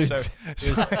Casino. nudes.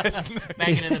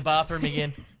 Banging in the bathroom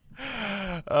again.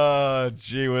 Oh,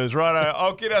 gee whiz. Righto,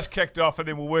 I'll get us kicked off and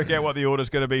then we'll work out what the order's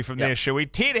going to be from there, shall we?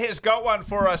 Ted has got one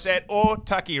for us at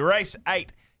Otaki, race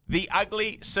 8. The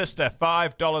Ugly Sister,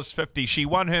 $5.50. She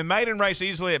won her maiden race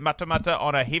easily at Matamata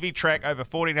on a heavy track over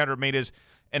 1,400 metres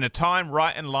in a time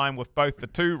right in line with both the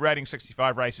 2 rating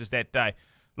 65 races that day.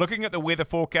 Looking at the weather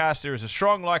forecast, there is a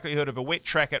strong likelihood of a wet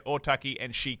track at Otaki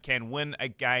and she can win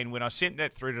again. When I sent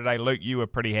that through today, Luke, you were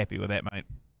pretty happy with that, mate.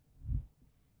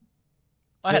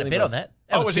 I had a bet on that.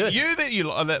 Was good. it you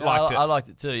that liked it? I liked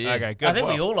it too, yeah. Okay, good. I think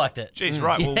we all liked it. Jeez,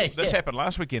 right. Well, Yeah, this yeah. happened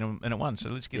last weekend and it won, so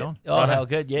let's get on. Oh, how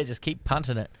good. Yeah, just keep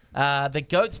punting it. The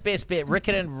GOAT's best bet,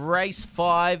 Riccarton Race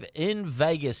 5 in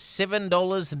Vegas,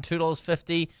 $7 and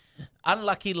 $2.50.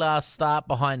 Unlucky last start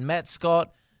behind Matt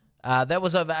Scott. That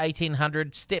was over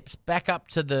 1,800. Steps back up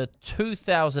to the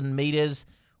 2,000 metres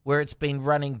where it's been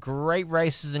running great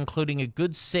races, including a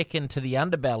good second to the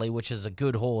Underbelly, which is a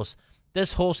good horse.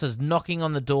 This horse is knocking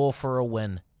on the door for a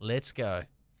win. Let's go.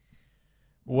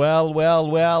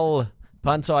 Well.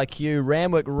 Punt IQ,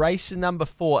 Ramwick race number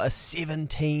 4, a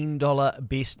 $17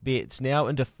 best bet. It's now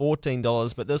into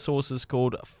 $14, but this horse is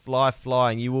called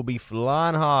Flying. You will be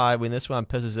flying high when this one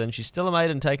pisses in. She's still a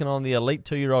maiden taking on the elite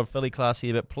 2-year-old filly class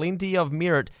here, but plenty of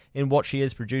merit in what she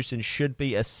has produced and should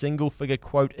be a single-figure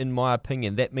quote in my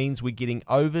opinion. That means we're getting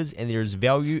overs and there is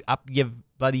value up your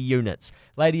bloody units.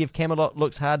 Lady of Camelot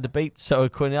looks hard to beat, so a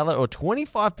Quinella or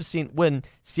 25% win,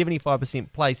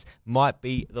 75% place might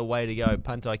be the way to go.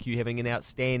 Punt IQ having an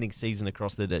outstanding season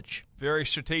across the ditch. Very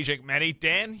strategic, Matty.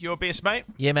 Dan, your best, mate?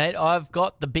 Yeah, mate. I've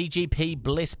got the BGP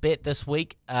Bless bet this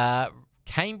week.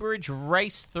 Cambridge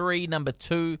Race 3, number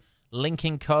 2,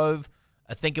 Lincoln Cove.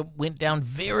 I think it went down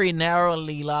very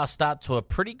narrowly last start to a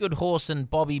pretty good horse in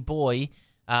Bobby Boy.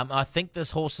 I think this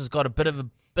horse has got a bit of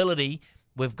ability.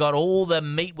 We've got all the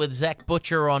meat with Zach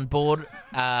Butcher on board.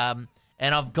 And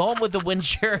I've gone with the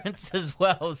Windsurance as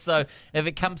well. So if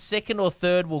it comes second or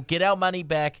third, we'll get our money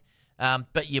back.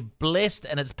 But you're blessed,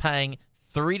 and it's paying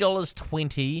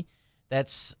 $3.20.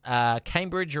 That's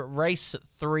Cambridge Race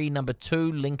 3, number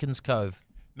 2, Lincoln's Cove.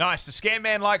 Nice. The Scam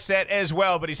Man likes that as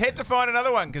well, but he's had to find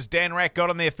another one because Dan Rack got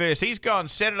on there first. He's gone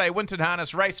Saturday, Winton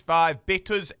Harness, Race 5,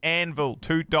 Better's Anvil,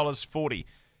 $2.40.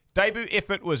 Debut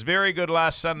effort was very good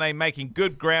last Sunday, making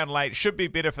good ground late. Should be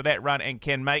better for that run and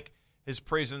can make his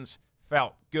presence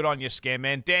felt. Good on you, Scam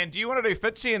Man. Dan, do you want to do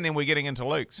Fitzy and then we're getting into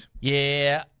Luke's?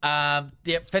 Yeah.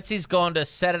 Fitzy's gone to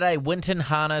Saturday, Winton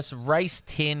Harness, Race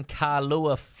 10,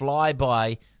 Karlua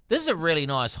Flyby. This is a really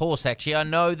nice horse, actually. I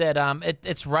know that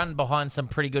it's run behind some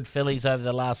pretty good fillies over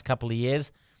the last couple of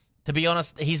years. To be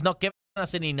honest, he's not given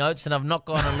us any notes, and I've not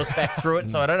gone and looked back through it,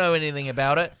 so I don't know anything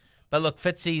about it. But look,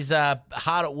 Fitzy's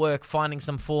hard at work finding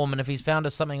some form, and if he's found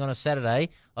us something on a Saturday,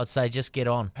 I'd say just get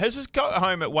on. His got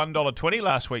home at $1.20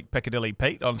 last week, Piccadilly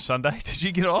Pete, on Sunday. Did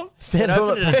you get on? It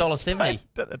opened at $1.70.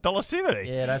 $1.70?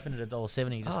 Yeah, it opened at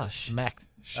 $1.70. Just got smacked.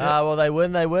 Well, they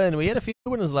win. We had a few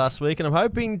winners last week, and I'm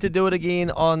hoping to do it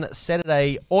again on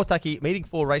Saturday. Otaki, meeting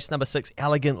for race number 6,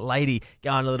 Elegant Lady.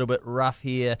 Going a little bit rough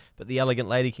here, but the Elegant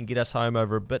Lady can get us home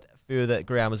over a bit further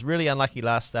ground. Was really unlucky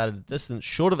last start, at a distance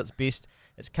short of its best.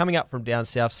 It's coming up from down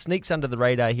south, sneaks under the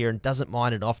radar here and doesn't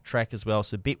mind an off track as well,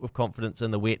 so bet with confidence in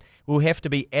the wet. We'll have to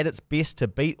be at its best to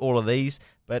beat all of these,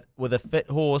 but with a fit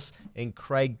horse and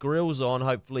Craig Grills on,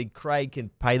 hopefully Craig can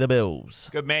pay the bills.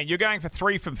 Good man. You're going for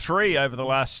 3 from 3 over the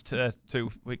last 3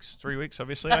 weeks,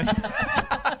 obviously. Eh?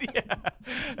 Yeah,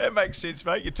 that makes sense,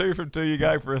 mate. You're 2 from 2, you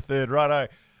go for a third.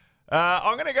 Righto.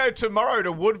 I'm going to go tomorrow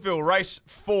to Woodville, race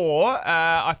 4.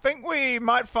 I think we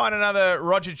might find another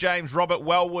Roger James, Robert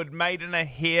Wellwood maiden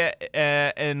here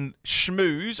in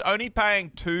Schmooze, only paying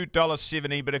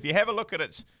 $2.70. But if you have a look at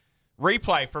its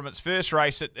replay from its first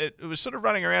race, it was sort of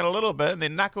running around a little bit and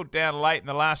then knuckled down late in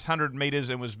the last 100 metres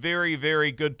and was very,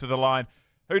 very good to the line.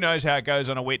 Who knows how it goes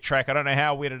on a wet track? I don't know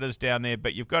how wet it is down there,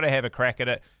 but you've got to have a crack at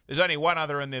it. There's only one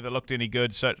other in there that looked any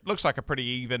good, so it looks like a pretty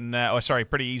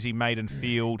easy maiden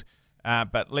field.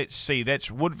 But let's see.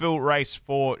 That's Woodville Race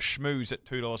for Schmooze at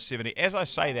 $2.70. As I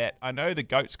say that, I know the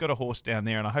Goat's got a horse down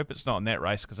there, and I hope it's not in that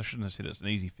race because I shouldn't have said it's an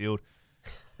easy field.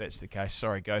 If that's the case.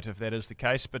 Sorry, Goat, if that is the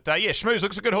case. But yeah, Schmooze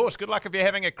looks a good horse. Good luck if you're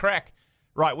having a crack.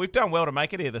 Right, we've done well to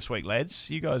make it here this week, lads.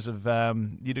 You guys have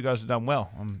done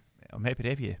well. I'm happy to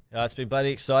have you. It's been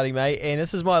bloody exciting, mate. And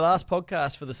this is my last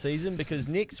podcast for the season because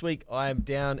next week I am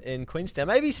down in Queenstown.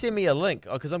 Maybe send me a link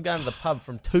because I'm going to the pub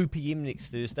from 2 p.m.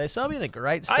 next Thursday. So I'll be in a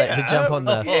great state to jump on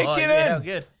the... Yeah, get in.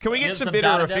 Good. Can we get some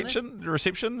better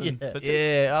reception?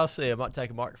 Yeah, I'll see. I might take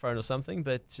a microphone or something,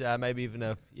 but maybe even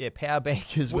a power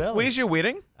bank as well. Where's your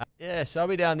wedding? So I'll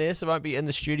be down there, so I won't be in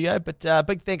the studio. But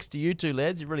big thanks to you two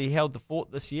lads. You really held the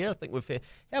fort this year. I think we've had...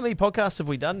 How many podcasts have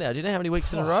we done now? Do you know how many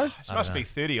weeks in a row? This must be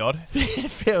 30-odd. It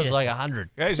feels like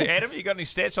 100. Adam, you got any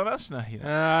stats on us? No,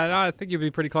 No, I think you'll be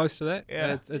pretty close to that.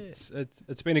 Yeah.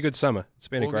 It's been a good summer. It's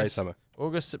been a great summer.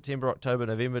 August, September, October,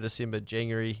 November, December,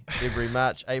 January, February,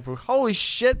 March, April. Holy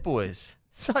shit, boys.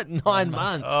 It's like 9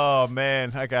 months. Oh,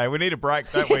 man. Okay, we need a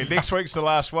break, don't we? Next week's the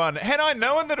last one. Had I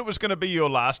known that it was going to be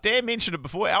your last, Dan mentioned it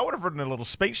before, I would have written a little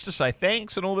speech to say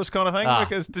thanks and all this kind of thing.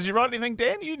 Because did you write anything,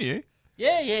 Dan? You knew.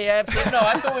 Yeah, absolutely. No,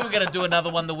 I thought we were going to do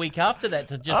another one the week after that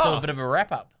to just do a bit of a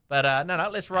wrap-up. But no,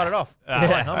 let's write it off. I'm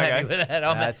happy with that.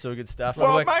 That's all good stuff.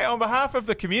 Well, mate, on behalf of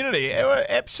the community, an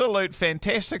absolute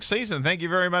fantastic season. Thank you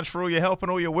very much for all your help and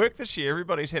all your work this year.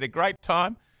 Everybody's had a great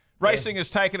time. Racing has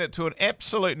taken it to an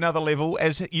absolute another level,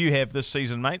 as you have this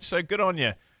season, mate. So good on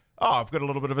you. Oh, I've got a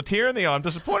little bit of a tear in the eye. I'm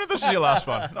disappointed this is your last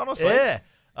one, honestly. Yeah.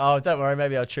 Oh, don't worry.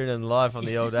 Maybe I'll tune in live on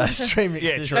the old stream.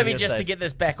 Maybe just to get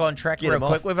this back on track real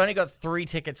quick. We've only got 3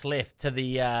 tickets left to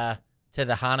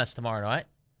the harness tomorrow night.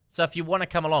 So if you want to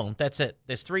come along, that's it.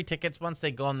 There's 3 tickets. Once they're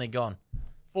gone, they're gone.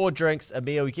 4 drinks, a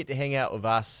meal. You get to hang out with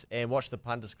us and watch the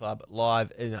Punters Club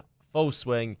live in full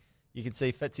swing. You can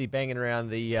see Fitzy banging around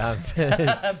the...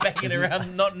 banging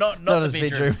around, not his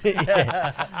bedroom.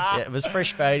 It was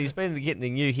fresh fade. He's been getting a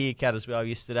new haircut as well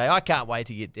yesterday. I can't wait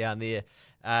to get down there.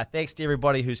 Thanks to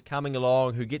everybody who's coming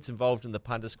along, who gets involved in the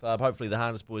Punters Club. Hopefully the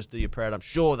Harness Boys do you proud. I'm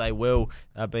sure they will.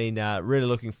 They've been really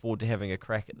looking forward to having a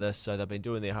crack at this, so they've been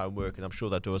doing their homework, and I'm sure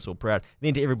they'll do us all proud. And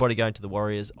then to everybody going to the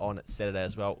Warriors on Saturday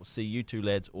as well. We'll see you two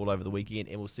lads all over the weekend,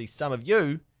 and we'll see some of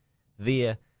you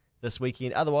there this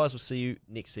weekend. Otherwise, we'll see you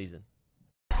next season.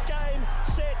 Game,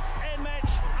 set, and match.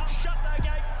 Shut the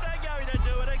gate. They're going to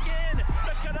do it again.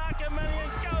 The Kanaka Million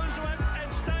goes with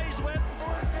and stays with.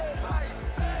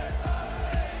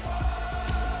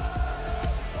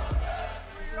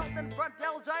 Up in front,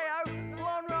 Delzeo.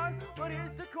 Long run, but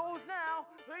here's the cause now.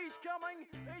 He's coming.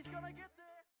 He's going to get the...